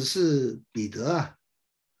不只是彼得啊，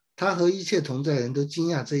他和一切同在人都惊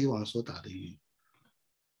讶这一网所打的鱼。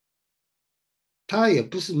他也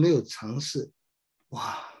不是没有尝试，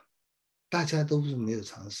哇，大家都不是没有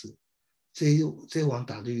尝试。这网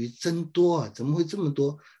打的鱼真多啊，怎么会这么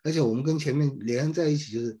多？而且我们跟前面连在一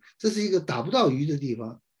起，就是这是一个打不到鱼的地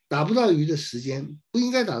方，打不到鱼的时间，不应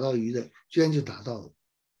该打到鱼的，居然就打到了，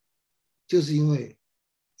就是因为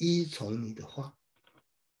依从你的话。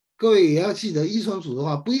各位也要记得，依从主的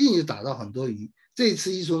话，不一定就打到很多鱼。这一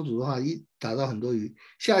次依从主的话，打到很多鱼；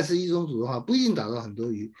下次依从主的话，不一定打到很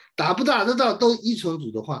多鱼。打不打得到都依从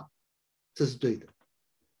主的话，这是对的。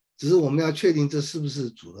只是我们要确定这是不是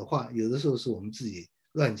主的话，有的时候是我们自己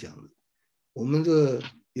乱讲的。我们这个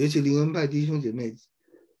尤其灵恩派弟兄姐妹，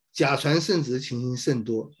假传圣旨的情形甚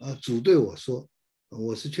多啊。主对我说，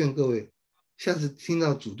我是劝各位，下次听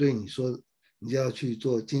到主对你说，你就要去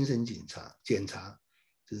做精神检查。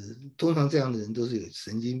就是通常这样的人都是有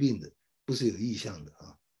神经病的，不是有意向的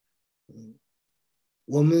啊。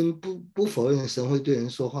我们不否认神会对人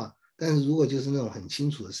说话，但是如果就是那种很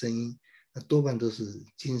清楚的声音，那多半都是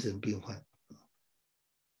精神病患。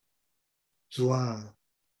主啊，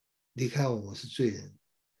离开我，我是罪人。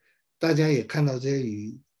大家也看到这些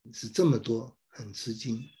鱼是这么多，很吃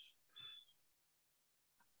惊，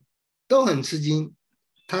都很吃惊。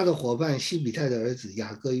他的伙伴西比泰的儿子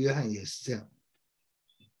雅各、约翰也是这样，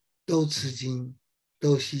都吃惊，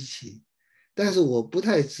都稀奇。但是我不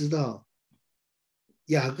太知道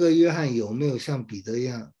雅各、约翰有没有像彼得一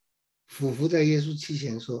样，俯伏在耶稣膝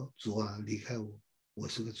前说：“主啊，离开我，我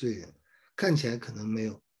是个罪人。”看起来可能没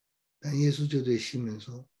有，但耶稣就对西门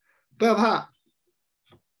说：“不要怕，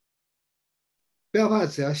不要怕，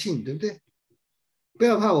只要信，对不对？不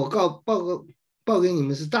要怕，我报给你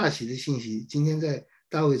们是大喜的信息。今天在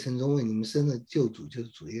大卫城中为你们生的救主就是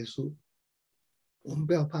主耶稣。我们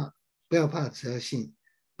不要怕，不要怕，只要信。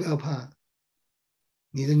不要怕，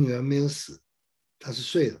你的女儿没有死，她是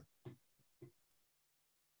睡了。”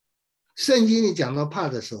圣经里讲到怕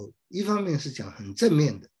的时候，一方面是讲很正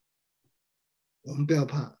面的，我们不要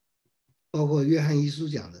怕，包括约翰一书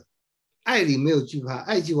讲的，爱里没有惧怕，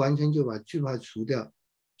爱既完全就把惧怕除掉，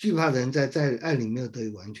惧怕的人在爱里没有得以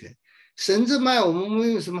完全。神这么爱我们，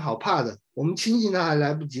没有什么好怕的，我们亲近他还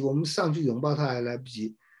来不及，我们上去拥抱他还来不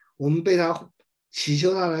及，我们被他祈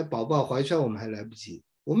求他来保抱怀揣我们还来不及，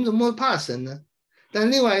我们怎么会怕神呢？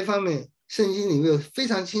但另外一方面，圣经里面有非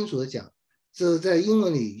常清楚的讲，这在英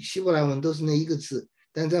文里希伯来文都是那一个字，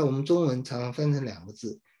但在我们中文常常翻成两个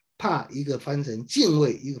字，怕一个翻成敬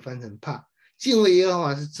畏，一个翻成怕。敬畏耶和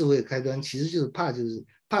华是智慧的开端，其实就是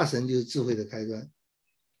怕神就是智慧的开端。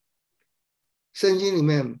圣经里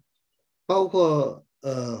面包括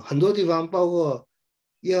很多地方，包括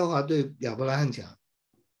耶和华对亚伯拉罕讲，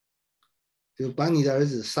就把你的儿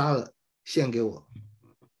子杀了献给我。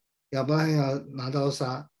亚伯拉罕要拿刀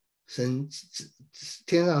杀，神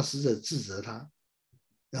天上使者制止他，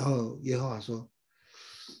然后耶和华说：“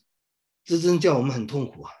这真叫我们很痛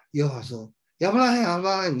苦啊！”耶和华说：“亚伯拉罕，亚伯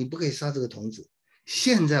拉罕，你不可以杀这个童子。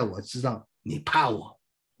现在我知道你怕我。”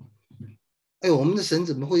哎，我们的神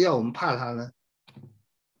怎么会要我们怕他呢？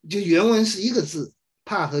就原文是一个字，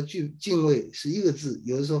怕和敬畏是一个字，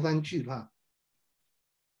有的时候翻惧怕。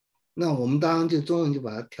那我们当然就中文就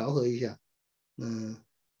把它调和一下，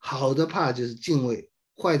好的怕就是敬畏，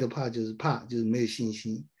坏的怕就是怕，就是没有信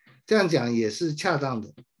心。这样讲也是恰当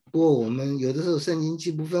的。不过我们有的时候圣经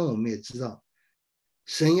既不分，我们也知道，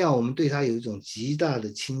神要我们对他有一种极大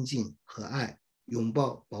的亲近和爱，拥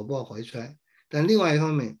抱、保抱、怀揣。但另外一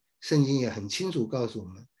方面，圣经也很清楚告诉我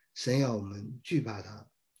们，神要我们惧怕他，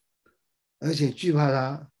而且惧怕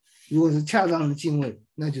他，如果是恰当的敬畏，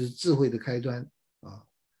那就是智慧的开端啊，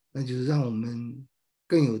那就是让我们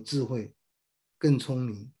更有智慧、更聪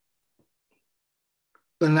明。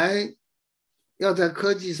本来要在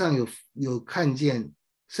科技上有看见，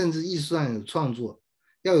甚至艺术上有创作，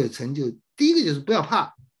要有成就，第一个就是不要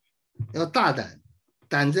怕，要大胆，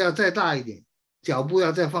胆子要再大一点，脚步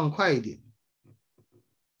要再放快一点。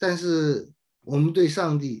但是我们对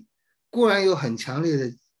上帝固然有很强烈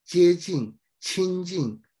的接近、亲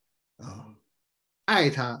近爱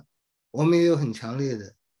他，我们也有很强烈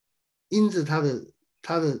的，因着他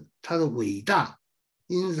的伟大，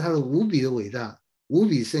因着他的无比的伟大、无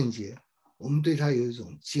比圣洁，我们对他有一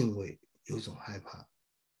种敬畏，有一种害怕。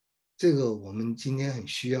这个我们今天很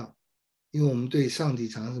需要，因为我们对上帝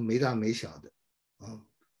常常是没大没小的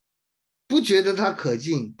不觉得他可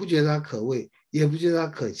敬，不觉得他可畏，也不觉得他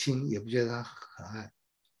可亲，也不觉得他可爱。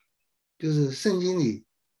就是圣经里，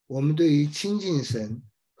我们对于亲近神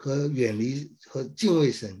和远离和敬畏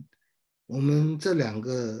神，我们这两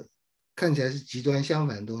个看起来是极端相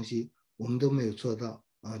反的东西，我们都没有做到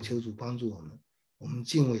啊！求主帮助我们，我们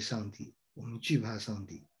敬畏上帝，我们惧怕上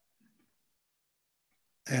帝。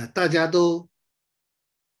哎呀，大家都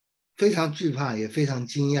非常惧怕，也非常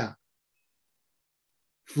惊讶，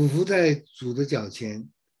俯伏在主的脚前，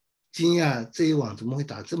惊讶这一网怎么会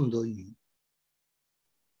打这么多鱼？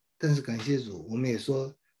但是感谢主，我们也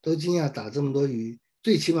说都惊讶打这么多鱼，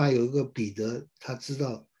最起码有一个彼得，他知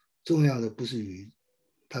道重要的不是鱼，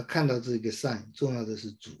他看到这个 sign， 重要的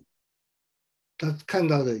是主，他看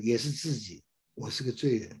到的也是自己，我是个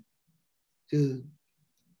罪人，就是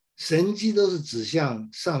神迹都是指向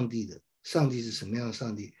上帝的，上帝是什么样的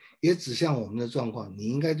上帝，也指向我们的状况，你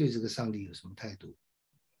应该对这个上帝有什么态度？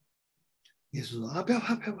耶稣说啊，不要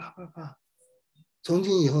怕，不要怕，不要怕，从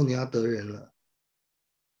今以后你要得人了，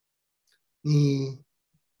你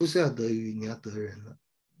不是要得鱼，你要得人了。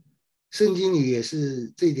圣经里也是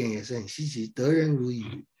这一点也是很稀奇，得人如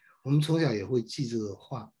鱼。我们从小也会记这个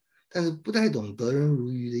话，但是不太懂得人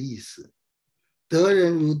如鱼的意思。得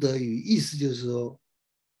人如得鱼，意思就是说，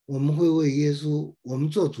我们会为耶稣，我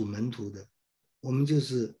们做主门徒的，我们就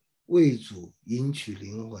是为主迎取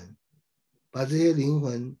灵魂，把这些灵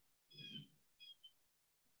魂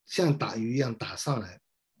像打鱼一样打上来。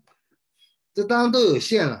这当然都有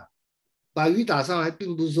限了，把鱼打上来，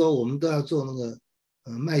并不是说我们都要做那个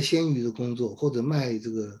卖鲜鱼的工作，或者卖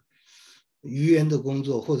这个鱼圆的工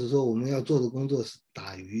作，或者说我们要做的工作是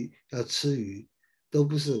打鱼，要吃鱼，都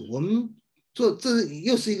不是。我们做这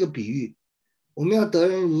又是一个比喻，我们要得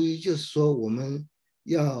人如鱼，就是说我们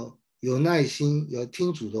要有耐心，要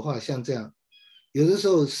听主的话，像这样。有的时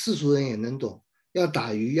候世俗人也能懂，要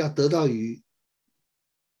打鱼，要得到鱼，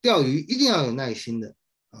钓鱼一定要有耐心的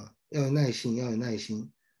啊，要有耐心，要有耐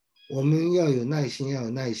心。我们要有耐心，要有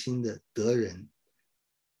耐心的得人，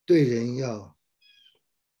对人要。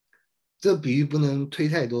这比喻不能推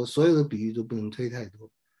太多，所有的比喻都不能推太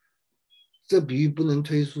多。这比喻不能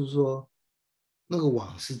推出说那个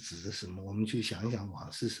网是指的什么，我们去想一想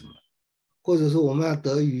网是什么，或者说我们要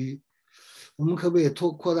得鱼，我们可不可以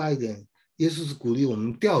扩大一点？耶稣是鼓励我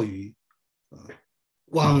们钓鱼，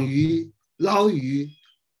网鱼、捞鱼，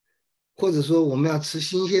或者说我们要吃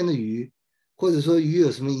新鲜的鱼，或者说鱼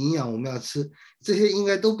有什么营养我们要吃，这些应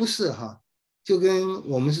该都不是哈，就跟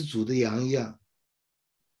我们是主的羊一样。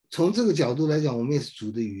从这个角度来讲，我们也是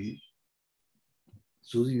主的鱼。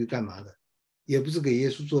主的鱼干嘛的？也不是给耶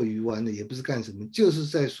稣做鱼丸的，也不是干什么，就是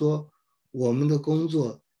在说我们的工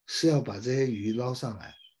作是要把这些鱼捞上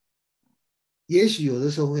来。也许有的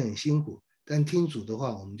时候会很辛苦，但听主的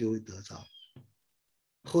话，我们就会得着。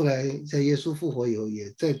后来在耶稣复活以后，也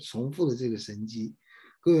再重复了这个神迹。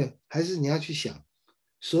各位，还是你要去想，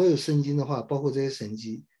所有圣经的话，包括这些神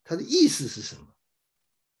迹，它的意思是什么？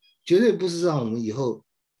绝对不是让我们以后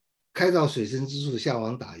开到水深之处下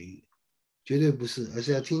网打鱼，绝对不是，而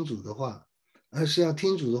是要听主的话，而是要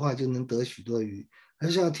听主的话就能得许多鱼，而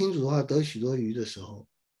是要听主的话得许多鱼的时候，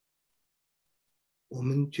我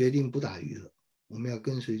们决定不打鱼了，我们要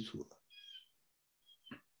跟随主了。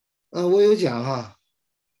我有讲哈，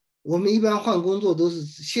我们一般换工作都是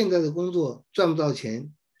现在的工作赚不到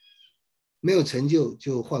钱，没有成就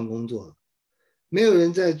就换工作了。没有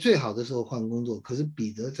人在最好的时候换工作，可是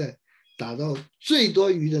彼得在打到最多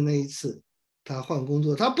鱼的那一次，他换工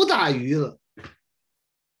作，他不打鱼了。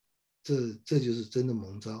这就是真的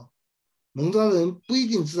蒙召。蒙召的人不一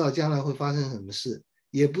定知道将来会发生什么事，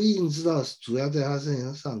也不一定知道主要在他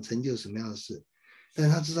身上成就什么样的事，但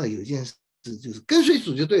是他知道有一件事，就是跟随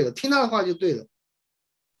主就对了，听他的话就对了。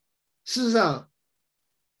事实上，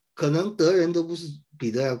可能得人都不是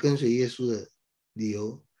彼得要跟随耶稣的理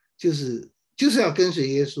由，就是要跟随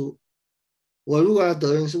耶稣。我如果要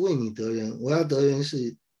得人，是为你得人；我要得人，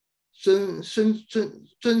是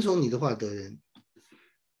遵从你的话得人。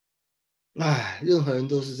任何人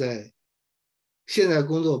都是在现在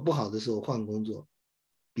工作不好的时候换工作。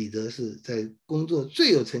彼得是在工作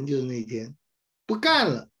最有成就的那一天不干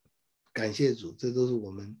了，感谢主，这都是我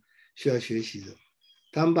们需要学习的。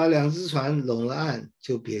他们把两只船拢了岸，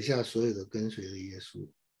就撇下所有的跟随了耶稣。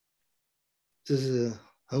这是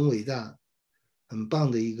很伟大、很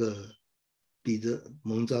棒的一个彼得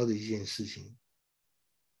蒙召的一件事情，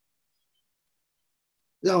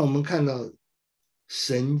让我们看到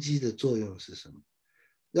神迹的作用是什么，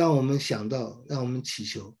让我们想到，让我们祈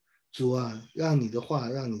求主啊，让你的话，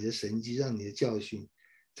让你的神迹，让你的教训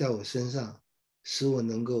在我身上，使我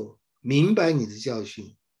能够明白你的教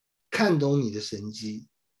训，看懂你的神迹，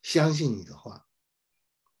相信你的话。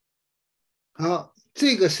好，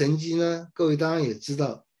这个神迹呢，各位当然也知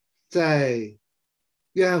道，在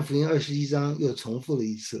约翰福音21章又重复了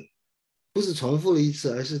一次，不是重复了一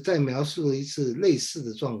次，而是再描述了一次类似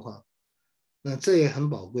的状况。那这也很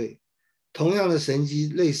宝贵，同样的神迹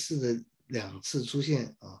类似的2次出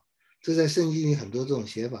现啊，这在圣经里很多这种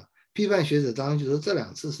写法。批判学者当然就说这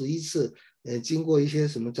2次是一次，经过一些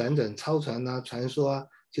什么辗转超传啊、传说啊，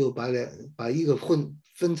就把一个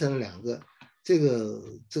分成了2个，这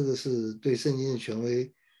个是对圣经的权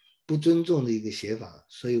威不尊重的一个写法，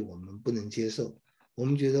所以我们不能接受。我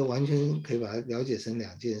们觉得完全可以把它了解成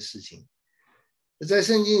2件事情。在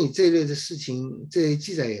圣经里这一类的事情，这些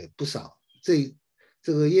记载也不少。这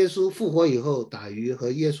个耶稣复活以后打鱼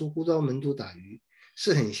和耶稣呼召门徒打鱼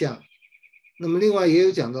是很像。那么另外也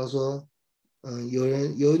有讲到说，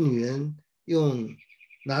有女人用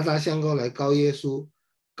拿达香膏来膏耶稣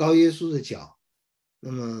的脚。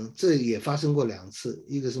那么这也发生过2次，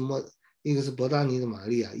一个是伯大尼的玛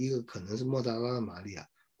利亚，一个可能是莫大拉的玛利亚，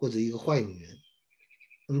或者一个坏女人。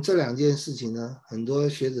那么这2件事情呢，很多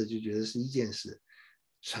学者就觉得是一件事，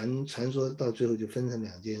传说到最后就分成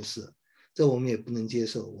2件事，这我们也不能接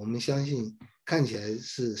受。我们相信看起来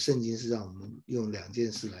是圣经是让我们用2件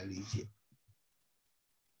事来理解。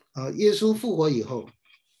耶稣复活以后，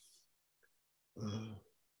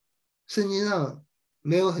圣经上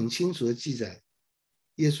没有很清楚的记载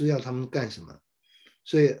耶稣要他们干什么，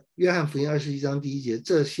所以约翰福音21章第1节，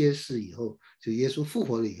这些事以后，就耶稣复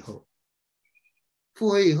活了以后，复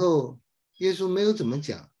活以后，耶稣没有怎么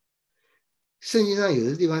讲。圣经上有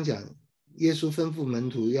的地方讲，耶稣吩咐门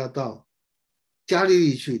徒要到加利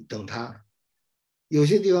利去等他，有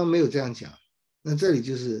些地方没有这样讲。那这里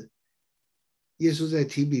就是耶稣在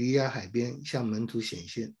提比利亚海边向门徒显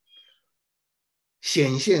现。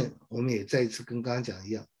显现我们也再一次跟刚刚讲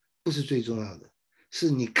一样，不是最重要的，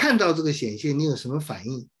是你看到这个显现你有什么反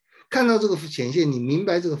应，看到这个显现你明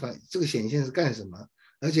白这个显现是干什么，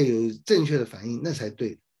而且有正确的反应，那才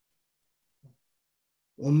对。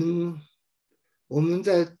我们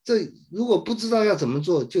在这如果不知道要怎么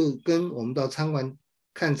做，就跟我们到餐馆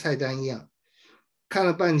看菜单一样，看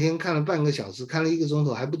了半天，看了半个小时，看了1个钟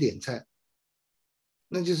头还不点菜，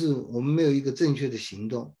那就是我们没有一个正确的行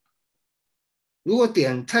动。如果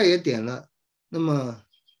点菜也点了，那么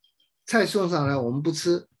菜送上来我们不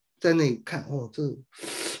吃，在那里看，这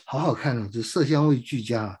好好看哦，这色香味俱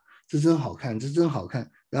佳啊，这真好看，这真好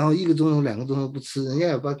看。然后1个钟头、2个钟头不吃，人家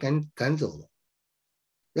也把赶走了。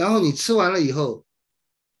然后你吃完了以后，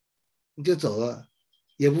你就走了，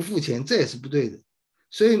也不付钱，这也是不对的。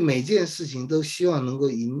所以每件事情都希望能够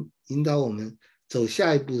引导我们走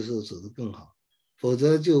下一步的时候走得更好，否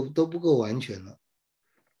则就都不够完全了。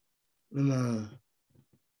那么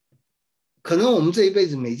可能我们这一辈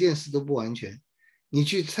子每件事都不完全。你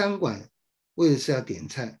去餐馆为了是要点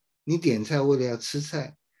菜，你点菜为了要吃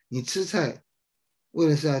菜，你吃菜为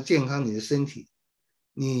了是要健康你的身体，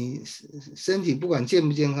你身体不管健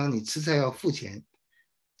不健康，你吃菜要付钱，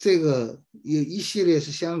这个有一系列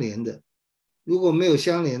是相连的。如果没有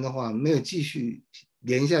相连的话，没有继续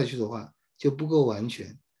连下去的话，就不够完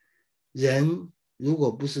全。人如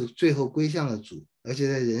果不是最后归向了主，而且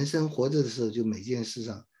在人生活着的时候就每件事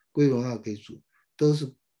上归荣耀给主，都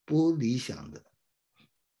是不理想的。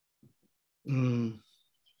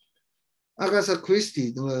阿加莎·克里斯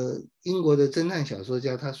蒂那个英国的侦探小说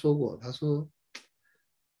家，他说过，他说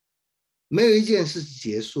没有一件事是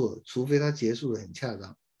结束，除非他结束的很恰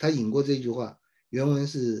当。他引过这句话，原文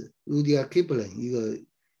是 Rudyard Kipling 一个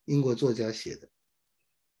英国作家写的，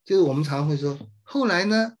就是我们常会说后来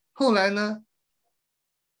呢，后来呢，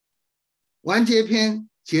完结篇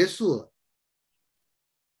结束了。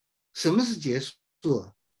什么是结束？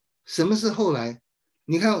什么是后来？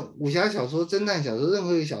你看武侠小说、侦探小说，任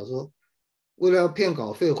何一个小说，为了要骗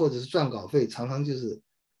稿费或者是赚稿费，常常就是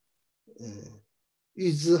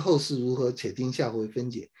欲知后事如何，且听下回分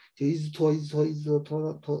解，就一直拖，一直拖，一直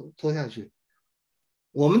拖下去。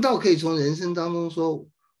我们倒可以从人生当中说，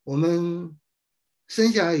我们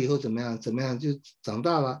生下来以后怎么样，怎么样就长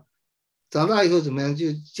大了，长大以后怎么样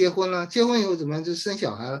就结婚了，结婚以后怎么样就生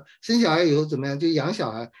小孩了，生小孩以后怎么样就养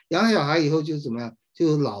小孩，养小孩以后就怎么样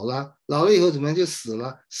就老了，老了以后怎么样就死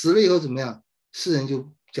了，死了以后怎么样，世人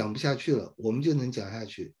就讲不下去了，我们就能讲下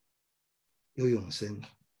去，有永生。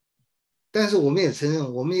但是我们也承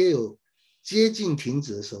认，我们也有接近停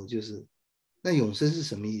止的时候，就是那永生是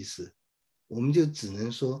什么意思？我们就只能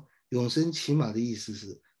说，永生起码的意思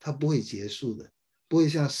是它不会结束的，不会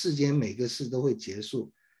像世间每个事都会结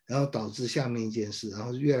束，然后导致下面一件事，然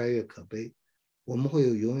后越来越可悲。我们会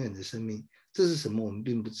有永远的生命，这是什么我们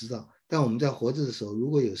并不知道。但我们在活着的时候，如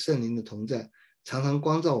果有圣灵的同在，常常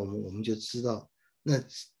光照我们，我们就知道。那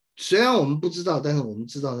虽然我们不知道，但是我们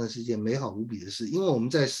知道那是一件美好无比的事，因为我们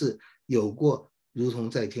在世有过如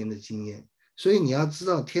同在天的经验。所以你要知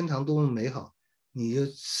道天堂多么美好，你就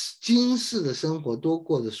今世的生活多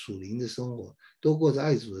过着属灵的生活，多过着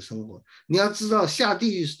爱主的生活。你要知道下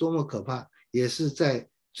地狱是多么可怕，也是在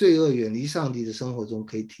罪恶远离上帝的生活中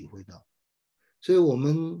可以体会到。所以我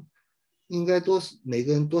们应该每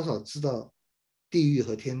个人多少知道地狱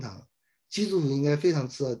和天堂。基督徒应该非常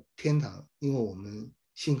知道天堂，因为我们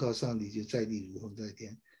信靠上帝就在地如同在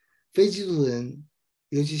天。非基督徒人，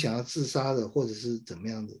尤其想要自杀的或者是怎么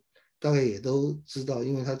样的，大概也都知道，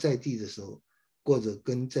因为他在地的时候过着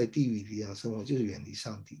跟在地狱一样生活，就是远离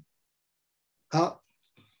上帝。好，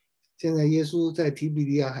现在耶稣在提比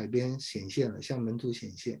利亚海边显现了，向门徒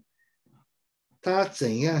显现。他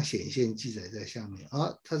怎样显现记载在下面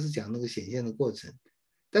啊？他是讲那个显现的过程。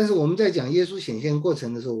但是我们在讲耶稣显现过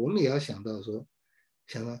程的时候，我们也要想到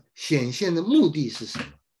显现的目的是什么？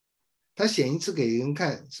他显一次给人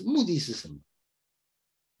看，是目的是什么？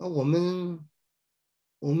那我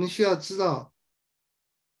们需要知道，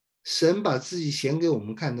神把自己显给我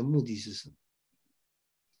们看的目的是什么？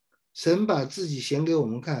神把自己显给我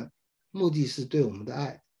们看，目的是对我们的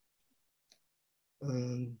爱。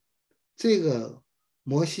这个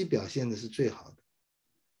摩西表现的是最好的。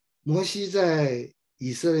摩西在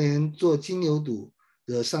以色列人做金牛犊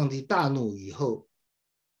惹上帝大怒以后，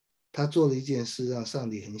他做了一件事让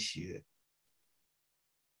上帝很喜悦。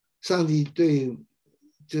上帝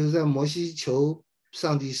就是在摩西求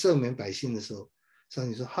上帝赦免百姓的时候，上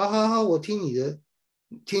帝说：“好好好，我听你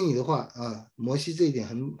的话啊。”摩西这一点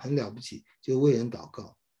很了不起，就为人祷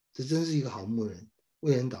告，这真是一个好牧人，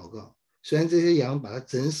为人祷告。虽然这些羊把他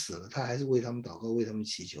整死了，他还是为他们祷告，为他们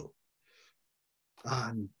祈求。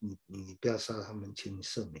啊，你不要杀他们，请你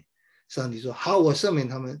赦免。上帝说：“好，我赦免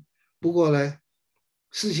他们。不过呢，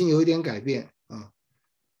事情有一点改变啊，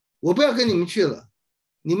我不要跟你们去了，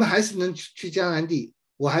你们还是能去迦南地，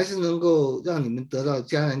我还是能够让你们得到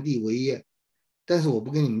迦南地为业。但是我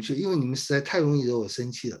不跟你们去，因为你们实在太容易惹我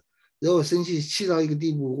生气了，惹我生气，气到一个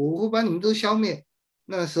地步，我会把你们都消灭。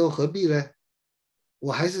那时候何必呢？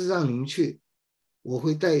我还是让你们去，我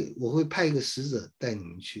会派一个使者带你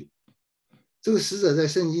们去。”这个使者在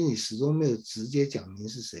圣经里始终没有直接讲明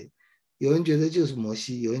是谁，有人觉得就是摩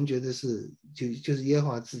西，有人觉得就是耶和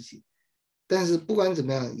华自己。但是不管怎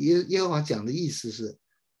么样，耶和华讲的意思是，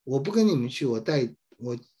我不跟你们去，我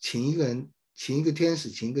请一个人，请一个天使，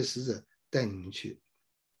请一个使者带你们去。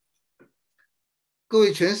各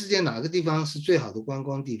位，全世界哪个地方是最好的观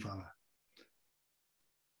光地方啊？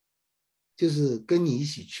就是跟你一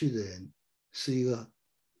起去的人是一个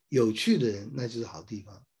有趣的人，那就是好地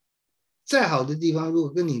方。再好的地方，如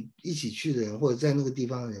果跟你一起去的人或者在那个地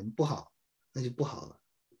方的人不好，那就不好了。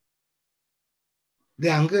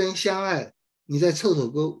两个人相爱，你在臭水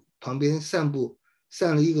沟旁边散步，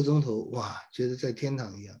散了1个钟头，哇，觉得在天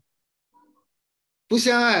堂一样。不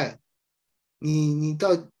相爱，你到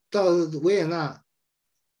维也纳，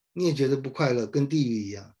你也觉得不快乐，跟地狱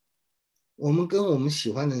一样。我们跟我们喜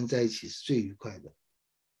欢的人在一起是最愉快的，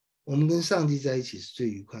我们跟上帝在一起是最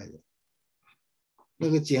愉快的。那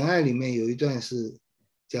个《简爱》里面有一段是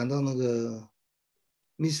讲到那个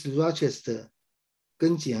Miss Rochester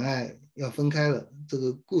跟简爱要分开了，这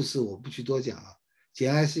个故事我不去多讲啊。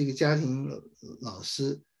简爱是一个家庭老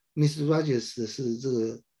师 ，Miss Rochester 是这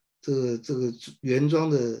个原装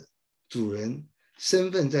的主人，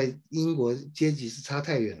身份在英国阶级是差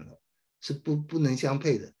太远了，是不能相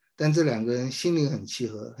配的。但这两个人心灵很契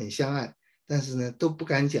合，很相爱，但是呢都不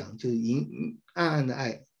敢讲，就暗暗的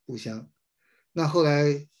爱互相。那后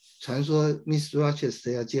来传说 Miss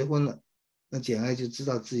Rochester 要结婚了，那简爱就知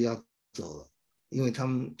道自己要走了，因为他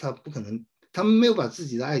不可能，他们没有把自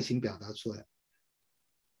己的爱情表达出来。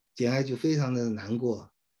简爱就非常的难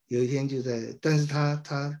过，有一天但是他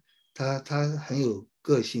很有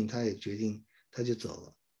个性，他也决定他就走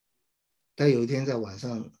了。他有一天在晚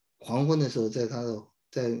上黄昏的时候，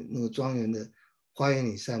在那个庄园的花园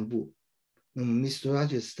里散步，那么 Miss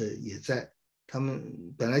Rochester 也在。他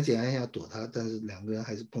们本来简爱要躲他，但是两个人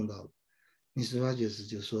还是碰到了。Miss Rogers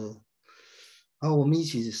就说：“好，我们一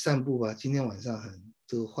起散步吧。今天晚上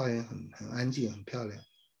这个花园很安静，很漂亮。”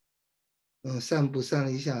散步散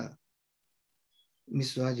了一下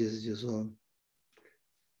 ，Miss Rogers 就说：“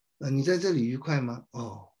你在这里愉快吗？”“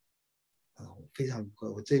哦，非常愉快。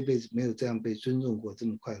我这辈子没有这样被尊重过，这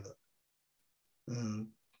么快乐。”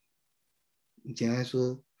简爱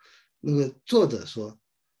说：“那个作者说。”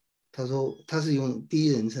他说他是用第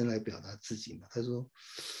一人称来表达自己嘛。他说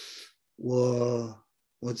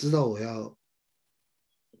我知道我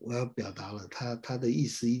要表达了，他的意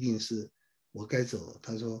思一定是我该走了。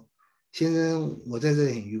他说先生，我在这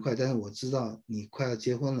里很愉快，但是我知道你快要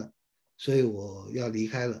结婚了，所以我要离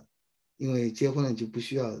开了，因为结婚了就不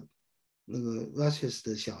需要那个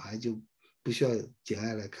Rochester 的小孩就不需要简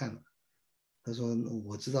爱来看了。他说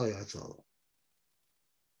我知道要走了。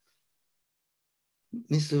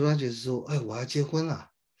Mr. Rogers 说：“哎，我要结婚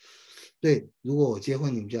了。对，如果我结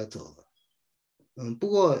婚，你们就要走了。不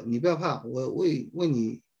过你不要怕，我为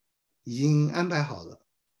你已经安排好了。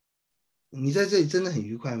你在这里真的很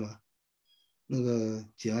愉快吗？”那个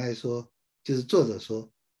简爱说，就是作者说，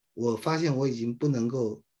我发现我已经不能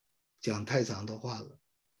够讲太长的话了。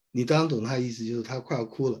你当然懂他的意思，就是他快要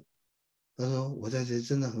哭了。他说我在这里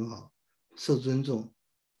真的很好，受尊重。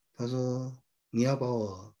他说你要把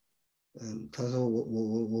我。他说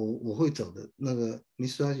我会走的。那个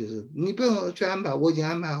Miss Rogers 就是你不用去安排，我已经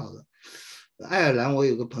安排好了。爱尔兰我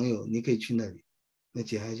有个朋友，你可以去那里。那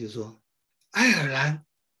简爱就说爱尔兰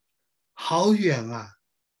好远啊。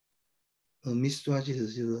Miss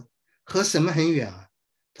Rogers 就说和什么很远啊？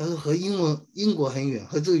他说和英国很远，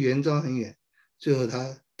和这个原装很远。最后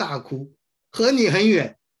他大哭，和你很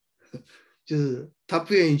远，就是他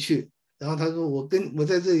不愿意去。然后他说我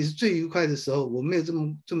在这里是最愉快的时候，我没有这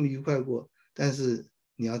么愉快过。但是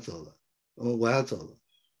你要走了，我要走了。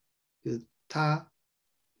就他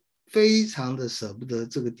非常的舍不得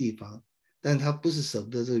这个地方，但他不是舍不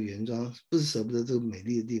得这个原装，不是舍不得这个美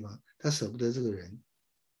丽的地方，他舍不得这个人。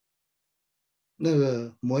那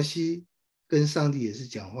个摩西跟上帝也是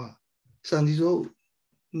讲话，上帝说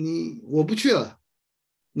我不去了，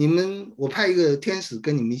我派一个天使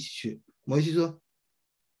跟你们一起去。摩西说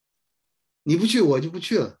你不去我就不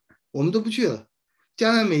去了，我们都不去了，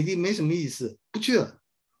迦南美地没什么意思，不去了。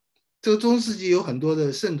这个中世纪有很多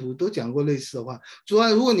的圣徒都讲过类似的话，主啊，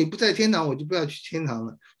如果你不在天堂，我就不要去天堂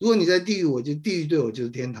了；如果你在地狱，地狱对我就是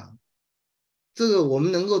天堂。这个我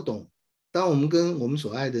们能够懂。当我们跟我们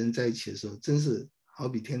所爱的人在一起的时候，真是好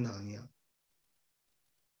比天堂一样。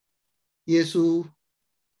耶稣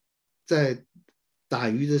在打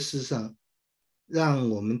鱼的事上，让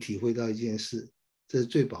我们体会到一件事，这是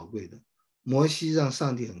最宝贵的。摩西让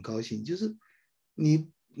上帝很高兴，就是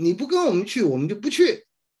你不跟我们去，我们就不去。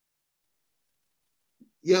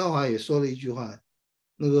耶和华也说了一句话，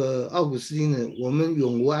那个奥古斯丁的“我们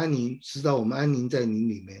永无安宁，直到我们安宁在你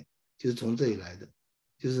里面”，就是从这里来的，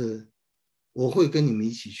就是我会跟你们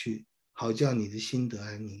一起去，好叫你的心得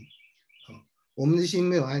安宁。我们的心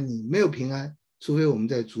没有安宁，没有平安，除非我们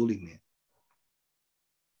在主里面。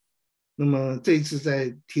那么这一次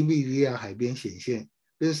在提比利亚海边显现，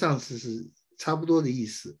跟上次是差不多的意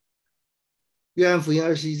思。约翰福音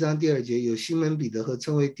21章第2节，有西门彼得和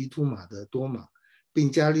称为迪图马的多马，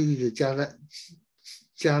并加利利的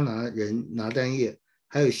迦拿人拿但业，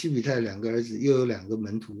还有西比泰2个儿子，又有2个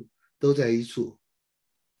门徒，都在一处。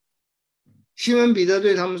西门彼得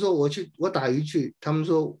对他们说：“我打鱼去。”他们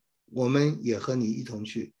说：“我们也和你一同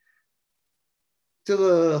去。”这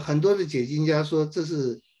个很多的解经家说，这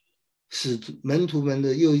是使门徒们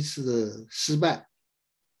的又一次的失败。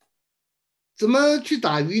怎么去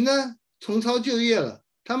打鱼呢？重操旧业了。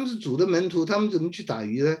他们是主的门徒，他们怎么去打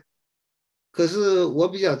鱼呢？可是我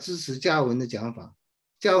比较支持加尔文的讲法。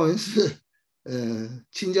加尔文是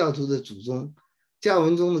清教徒的祖宗。加尔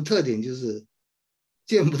文中的特点就是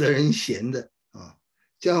见不得人闲的啊。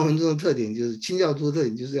加尔文中的特点就是清教徒的特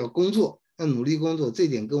点就是要工作，要努力工作，这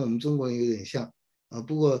点跟我们中国人有点像啊。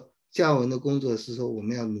不过加尔文的工作是说我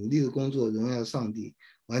们要努力的工作，荣耀上帝，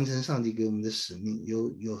完成上帝给我们的使命，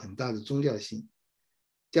有很大的宗教性。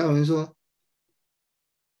加尔文说，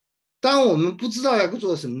当我们不知道要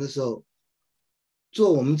做什么的时候，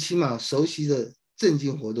做我们起码熟悉的正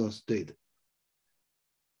经活动是对的。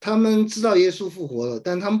他们知道耶稣复活了，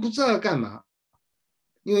但他们不知道要干嘛，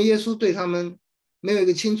因为耶稣对他们没有一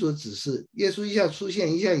个清楚的指示。耶稣一下出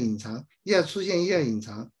现，一下隐藏，一下出现，一下隐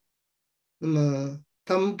藏。那么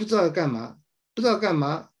他们不知道要干嘛，不知道干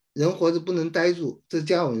嘛，人活着不能呆住，这是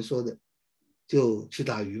加尔文说的，就去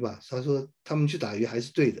打鱼吧。他说他们去打鱼还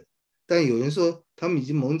是对的，但有人说他们已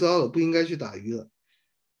经蒙召了，不应该去打鱼了。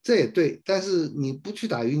这也对，但是你不去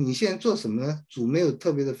打鱼，你现在做什么呢？主没有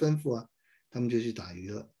特别的吩咐啊，他们就去打鱼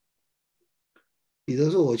了。彼得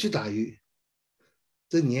说我去打鱼，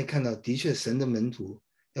这你也看到，的确神的门徒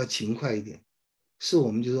要勤快一点。是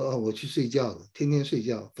我们就说我去睡觉了，天天睡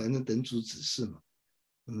觉，反正等主指示嘛。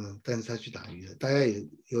但是他去打鱼了，大家也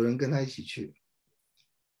有人跟他一起去。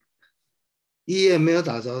一夜没有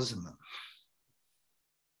打着什么，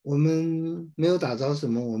我们没有打着什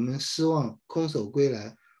么，我们失望，空手归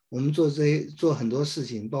来。我们做很多事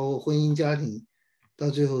情，包括婚姻家庭，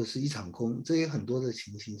到最后是一场空。这也很多的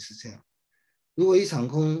情形是这样。如果一场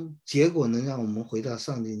空，结果能让我们回到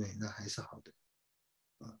上帝那里，那还是好的。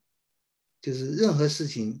就是任何事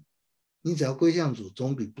情，你只要归向主，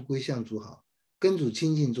总比不归向主好；跟主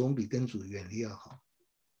亲近，总比跟主远离要好。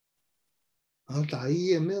然后打一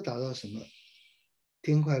夜没有打到什么，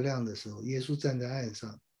天快亮的时候，耶稣站在岸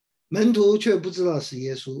上，门徒却不知道是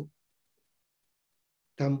耶稣。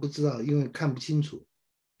他们不知道，因为看不清楚，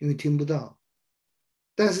因为听不到。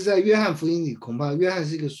但是在约翰福音里，恐怕约翰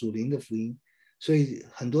是一个属灵的福音，所以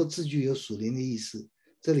很多字句有属灵的意思，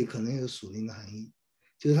这里可能有属灵的含义，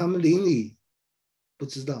就是他们灵里不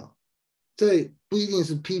知道。这不一定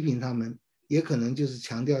是批评他们，也可能就是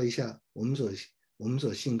强调一下我们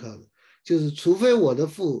所信靠的，就是除非我的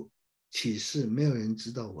父启示，没有人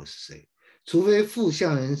知道我是谁；除非父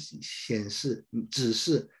向人显示指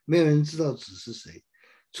示，没有人知道子是谁；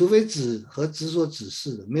除非子和子所指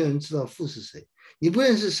示的，没有人知道父是谁。你不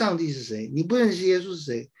认识上帝是谁，你不认识耶稣是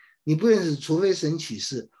谁，你不认识，除非神启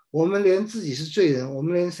示。我们连自己是罪人，我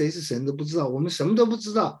们连谁是神都不知道，我们什么都不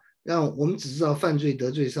知道，让我们只知道犯罪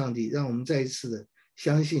得罪上帝，让我们再一次的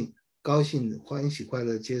相信、高兴、欢喜、快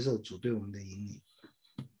乐接受主对我们的引领。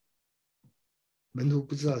门徒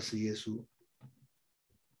不知道是耶稣，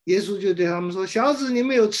耶稣就对他们说：“小子，你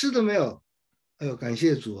们有吃的没有？”哎呦，感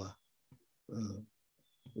谢主啊！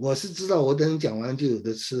我是知道我等讲完就有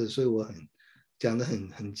的吃了，所以我很讲得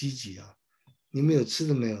很积极啊，你们有吃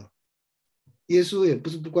的没有？耶稣也不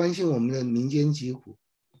是不关心我们的民间疾苦，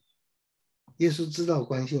耶稣知道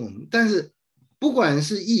关心我们，但是不管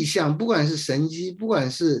是异象，不管是神迹，不管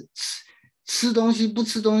是吃东西不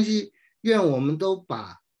吃东西，愿我们都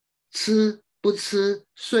把吃不吃、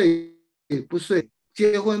睡不睡、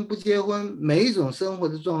结婚不结婚，每一种生活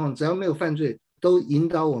的状况，只要没有犯罪，都引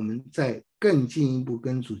导我们在更进一步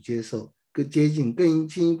跟主接受、更接近、更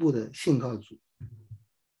进一步的信靠主。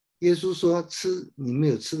耶稣说：“吃，你们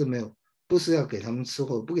有吃的没有？不是要给他们吃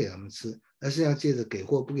或不给他们吃，而是要借着给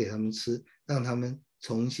或不给他们吃，让他们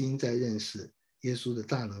重新再认识耶稣的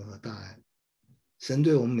大能和大爱。神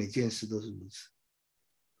对我们每件事都是如此。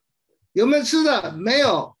有没有吃的？没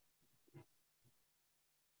有。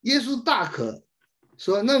耶稣大可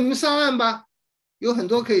说：那你们上岸吧，有很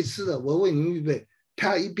多可以吃的，我为你们预备。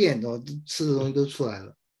啪一变，吃的东西都出来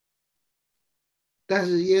了。但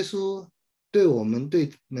是耶稣对我们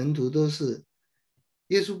对门徒都是，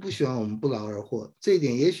耶稣不喜欢我们不劳而获，这一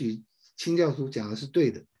点也许清教徒讲的是对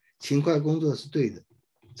的，勤快工作是对的，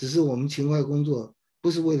只是我们勤快工作不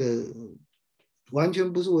是为了，完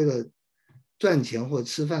全不是为了赚钱或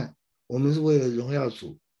吃饭，我们是为了荣耀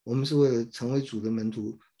主，我们是为了成为主的门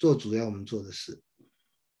徒，做主要我们做的事。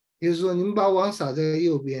耶稣说：你们把网撒在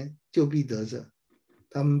右边，就必得着。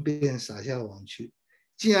他们便撒下网去，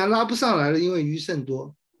既然拉不上来了，因为鱼甚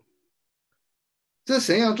多。这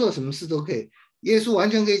神要做什么事都可以，耶稣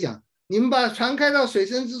完全可以讲：你们把船开到水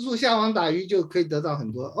深之处，下网打鱼，就可以得到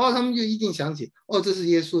很多。哦，他们就一定想起，哦，这是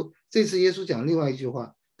耶稣。这次耶稣讲另外一句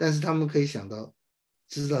话，但是他们可以想到，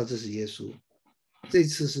知道这是耶稣。这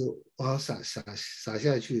次是网撒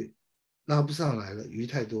下去，拉不上来了，鱼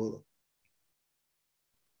太多了。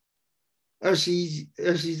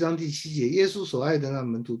21章第7节，耶稣所爱的那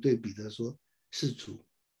门徒对彼得说：是主。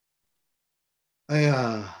哎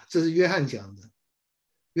呀，这是约翰讲的，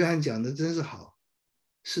约翰讲的真是好，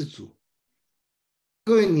是主。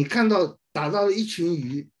各位，你看到打到了一群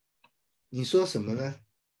鱼，你说什么呢？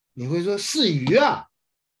你会说是鱼啊，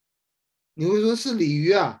你会说是鲤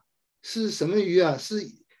鱼啊，是什么鱼啊？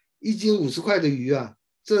是1斤50块的鱼啊，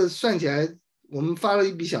这算起来我们发了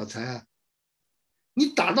一笔小财啊。你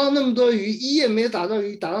打到那么多鱼，一夜没有打到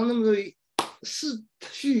鱼，打到那么多鱼，是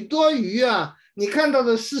许多鱼啊！你看到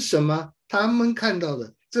的是什么？他们看到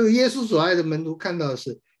的，这个耶稣所爱的门徒看到的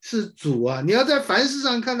是主啊！你要在凡事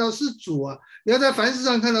上看到是主啊！你要在凡事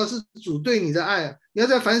上看到是主对你的爱啊！你要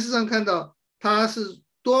在凡事上看到他是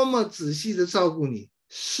多么仔细的照顾你，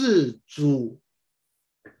是主。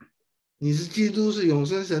你是基督，是永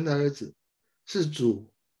生神的儿子，是主。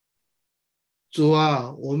主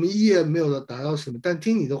啊，我们一夜没有达到什么，但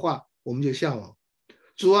听你的话，我们就向往。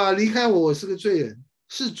主啊，离开我，我是个罪人。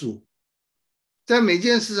是主，在每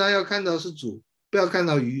件事上要看到是主，不要看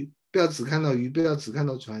到鱼，不要只看到鱼，不要只看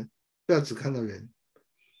到船，不要只看到人。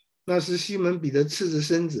那时西门彼得赤着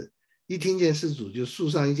身子，一听见是主，就束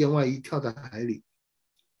上一件外衣，跳到海里。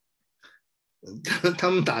他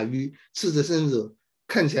们打鱼，赤着身子，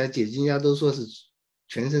看起来解经家都说是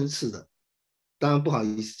全身赤的。当然不好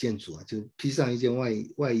意思见主啊，就披上一件外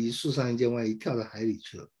衣，束上一件外衣，跳到海里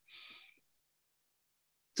去了。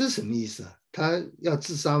这是什么意思啊？他要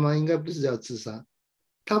自杀吗？应该不是要自杀，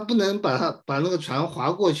他不能把那个船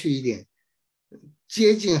划过去一点，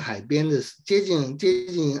接近海边的，接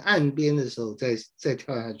近岸边的时候再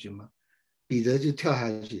跳下去吗？彼得就跳下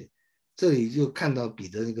去，这里就看到彼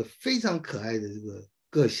得那个非常可爱的这个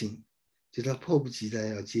个性，就他迫不及待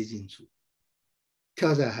要接近主，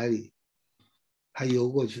跳在海里。还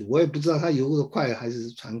游过去，我也不知道他游得快还是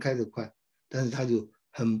船开得快，但是他就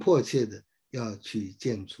很迫切的要去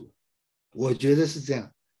见主，我觉得是这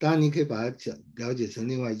样。当然你可以把它了解成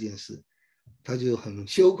另外一件事，他就很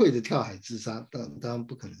羞愧的跳海自杀，当然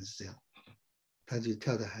不可能是这样，他就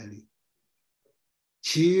跳在海里。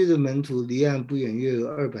其余的门徒离岸不远，约有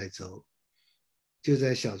200肘，就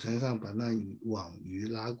在小船上把那网鱼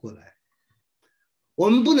拉过来。我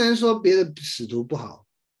们不能说别的使徒不好，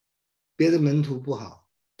别的门徒不好，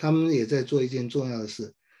他们也在做一件重要的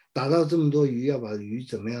事，打到这么多鱼，要把鱼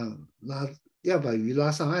怎么样拉，要把鱼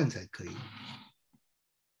拉上岸才可以。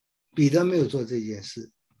彼得没有做这件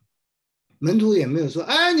事，门徒也没有说：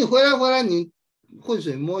哎，你回来，你浑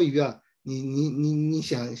水摸鱼啊，你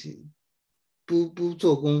想不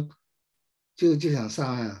做工就想上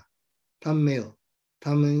岸啊？他们没有，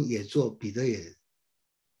他们也做，彼得也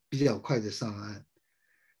比较快的上岸。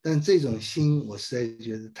但这种心，我实在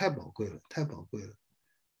觉得太宝贵了，太宝贵了。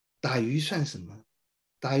打鱼算什么？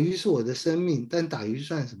打鱼是我的生命，但打鱼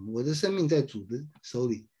算什么？我的生命在主的手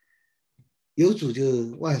里，有主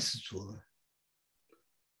就万事足了。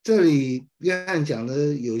这里约翰讲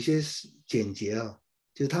的有一些简洁啊，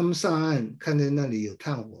就他们上岸看见那里有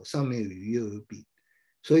炭火，上面有鱼又有饼，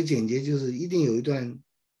所以简洁就是一定有一段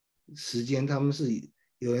时间他们是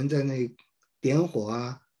有人在那点火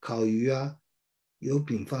啊、烤鱼啊，有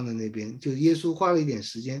饼放在那边，就耶稣花了一点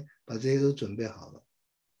时间把这些都准备好了。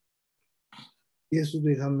耶稣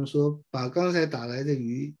对他们说：“把刚才打来的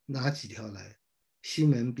鱼拿几条来。”西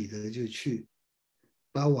门彼得就去，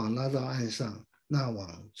把网拉到岸上，那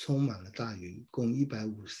网充满了大鱼，共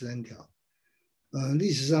153条。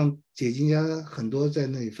历史上解经家很多在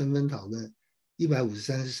那里纷纷讨论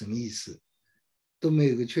153是什么意思，都没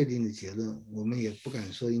有一个确定的结论，我们也不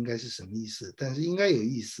敢说应该是什么意思，但是应该有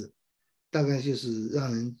意思，大概就是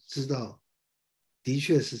让人知道，的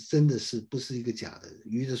确是真的是不是一个假的，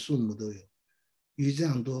鱼的数目都有，鱼这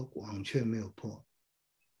样多，网却没有破，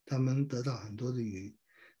他们得到很多的鱼，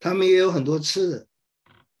他们也有很多吃的。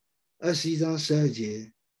21章12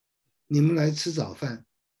节，你们来吃早饭。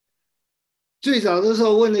最早的时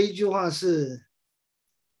候问的一句话是：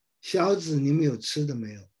小子，你们有吃的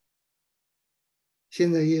没有？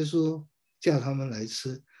现在耶稣叫他们来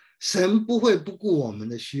吃，神不会不顾我们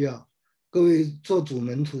的需要。各位做主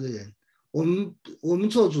门徒的人，我们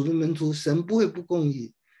做主的门徒，神不会不公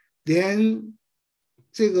义，连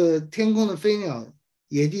这个天空的飞鸟、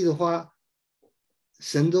野地的花，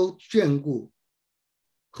神都眷顾，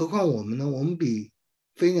何况我们呢？我们比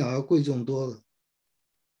飞鸟要贵重多了，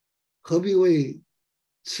何必为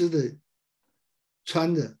吃的、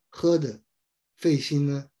穿的、喝的费心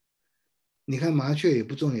呢？你看麻雀也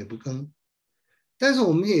不种也不耕，但是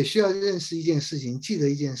我们也需要认识一件事情，记得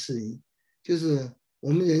一件事情，就是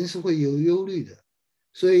我们人是会有忧虑的，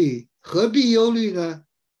所以何必忧虑呢？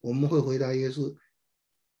我们会回答耶稣，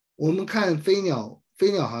我们看飞鸟，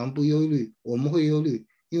飞鸟好像不忧虑，我们会忧虑，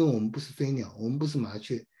因为我们不是飞鸟，我们不是麻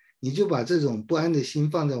雀。你就把这种不安的心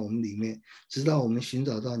放在我们里面，直到我们寻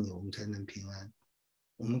找到你，我们才能平安。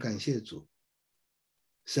我们感谢主，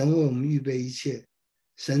神为我们预备一切，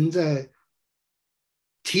神在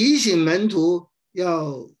提醒门徒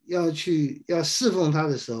要侍奉他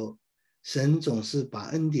的时候，神总是把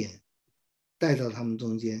恩典带到他们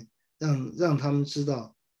中间，让他们知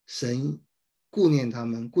道神顾念他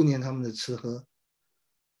们，顾念他们的吃喝。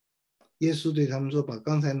耶稣对他们说：“把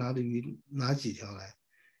刚才拿的鱼拿几条来。”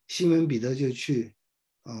西门彼得就去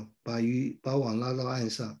把网拉到岸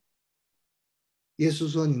上。耶稣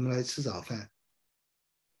说：“你们来吃早饭。”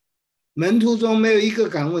门徒中没有一个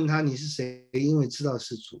敢问他你是谁，因为知道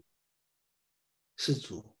是主。是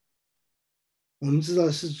主，我们知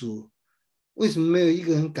道是主，为什么没有一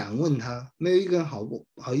个人敢问他？没有一个人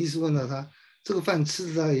好意思问到他？这个饭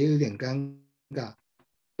吃着也有点尴尬，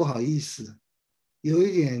不好意思，有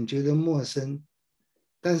一点觉得陌生。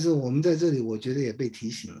但是我们在这里，我觉得也被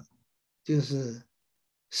提醒了，就是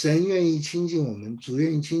神愿意亲近我们，主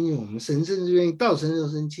愿意亲近我们，神甚至愿意道成肉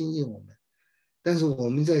身亲近我们。但是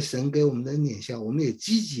我们在神给我们的恩典下，我们也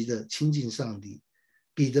积极的亲近上帝。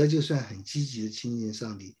彼得就算很积极的亲近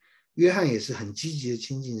上帝，约翰也是很积极的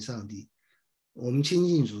亲近上帝。我们亲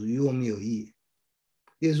近主与我们有益。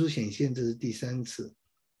耶稣显现，这是第3次，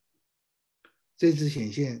这次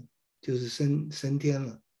显现就是升天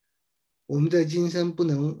了。我们在今生不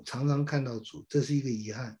能常常看到主，这是一个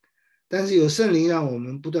遗憾。但是有圣灵让我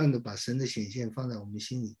们不断的把神的显现放在我们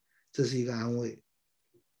心里，这是一个安慰。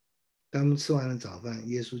当我们吃完了早饭，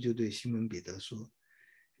耶稣就对西门彼得说：“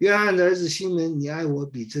约翰的儿子西门，你爱我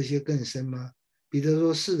比这些更深吗？”彼得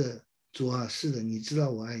说：“是的，主啊，是的，你知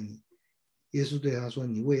道我爱你。”耶稣对他说：“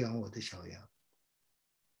你喂养我的小羊。”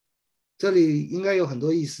这里应该有很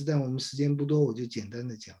多意思，但我们时间不多，我就简单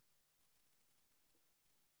的讲。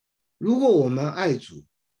如果我们爱主，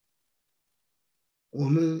我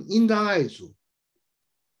们应当爱主。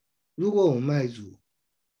如果我们爱主，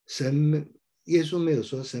耶稣没有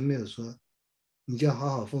说，神没有说，你就要好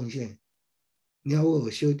好奉献，你要为我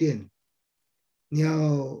修殿，你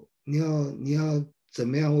要怎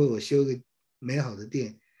么样为我修个美好的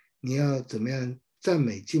殿，你要怎么样赞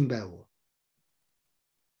美敬拜我。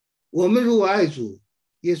我们如果爱主，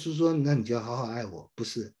耶稣说，那你就要好好爱我，不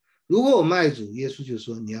是？如果我们爱主，耶稣就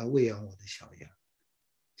说，你要喂养我的小羊。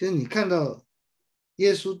就是你看到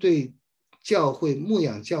耶稣对教会牧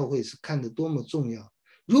养教会是看得多么重要。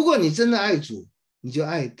如果你真的爱主，你就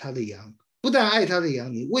爱他的羊，不但爱他的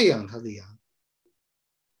羊，你喂养他的羊。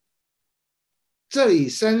这里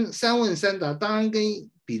三问三答，当然跟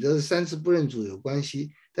彼得的3次不认主有关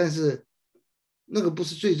系，但是那个不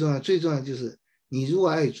是最重要，最重要就是你如果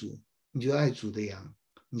爱主，你就爱主的羊，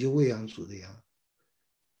你就喂养主的羊。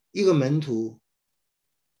一个门徒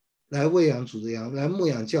来喂养主的羊，来牧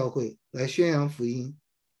养教会，来宣扬福音，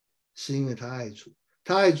是因为他爱主。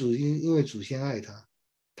他爱主因为祖先爱他，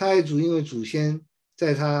他爱主因为祖先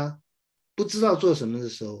在他不知道做什么的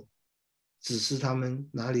时候，指示他们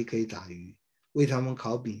哪里可以打鱼，为他们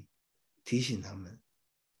烤饼，提醒他们。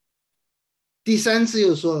第3次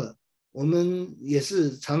又说了，我们也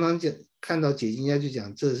是常常看到解经家就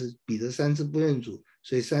讲，这是彼得3次不认主，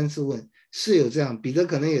所以3次问，是有这样，彼得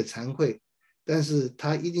可能也惭愧，但是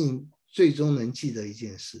他一定最终能记得一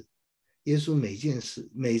件事，耶稣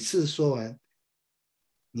每次说完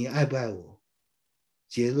你爱不爱我，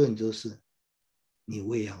结论就是你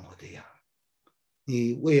喂养我的羊，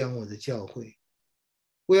你喂养我的教会，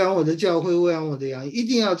喂养我的教会，喂养我的羊，一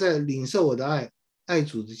定要在领受我的爱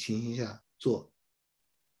主的情形下做，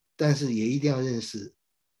但是也一定要认识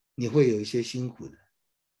你会有一些辛苦的。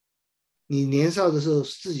你年少的时候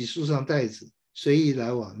自己束上带子，随意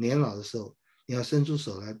来往，年老的时候你要伸出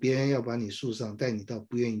手来，别人要把你束上，带你到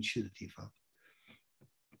不愿意去的地方。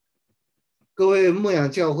各位牧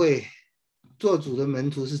养教会做主的门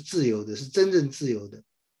徒是自由的，是真正自由的，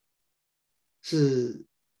是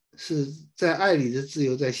在爱里的自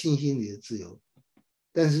由，在信心里的自由，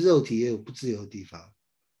但是肉体也有不自由的地方。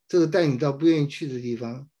这个带你到不愿意去的地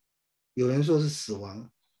方，有人说是死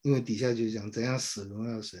亡，因为底下就讲怎样死荣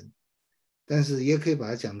耀神，但是也可以把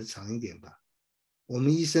它讲得长一点吧。我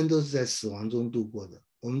们一生都是在死亡中度过的，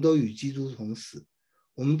我们都与基督同死，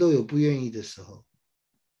我们都有不愿意的时候，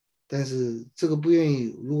但是这个不愿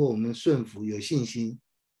意，如果我们顺服有信心，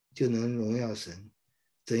就能荣耀神。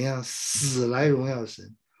怎样死来荣耀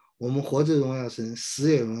神？我们活着荣耀神，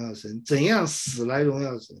死也荣耀神。怎样死来荣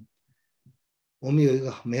耀神？我们有一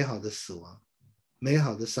个美好的死亡，美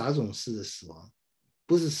好的撒种式的死亡，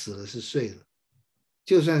不是死了，是睡了。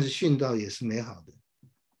就算是殉道也是美好的。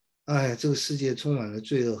哎，这个世界充满了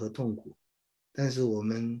罪恶和痛苦，但是我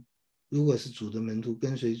们如果是主的门徒，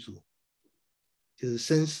跟随主，就是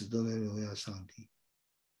生死都能荣耀上帝。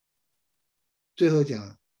最后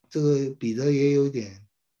讲，这个彼得也有点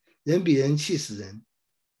人比人气死人，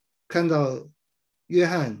看到约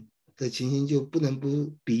翰的情形就不能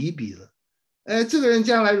不比一比了。哎，这个人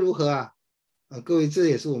将来如何啊？各位，这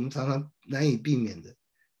也是我们常常难以避免的。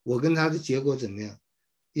我跟他的结果怎么样？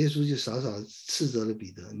耶稣就少少斥责了彼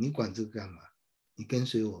得，你管这个干嘛？你跟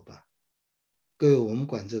随我吧。各位，我们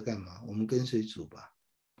管这干嘛？我们跟随主吧。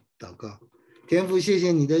祷告，天父，谢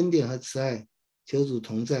谢你的恩典和慈爱，求主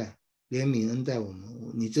同在，怜悯恩待我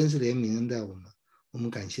们。你真是怜悯恩待我们，我们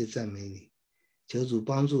感谢赞美你。求主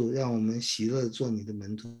帮助，让我们喜乐做你的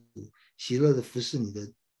门徒，喜乐的服侍你的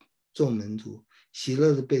众门徒，喜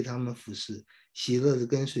乐的被他们服侍，喜乐的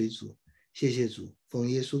跟随主。谢谢主，奉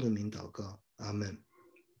耶稣的名祷告，阿门。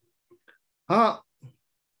好，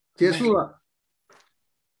结束了。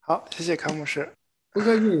好，谢谢康牧师。不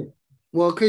客气，我可以。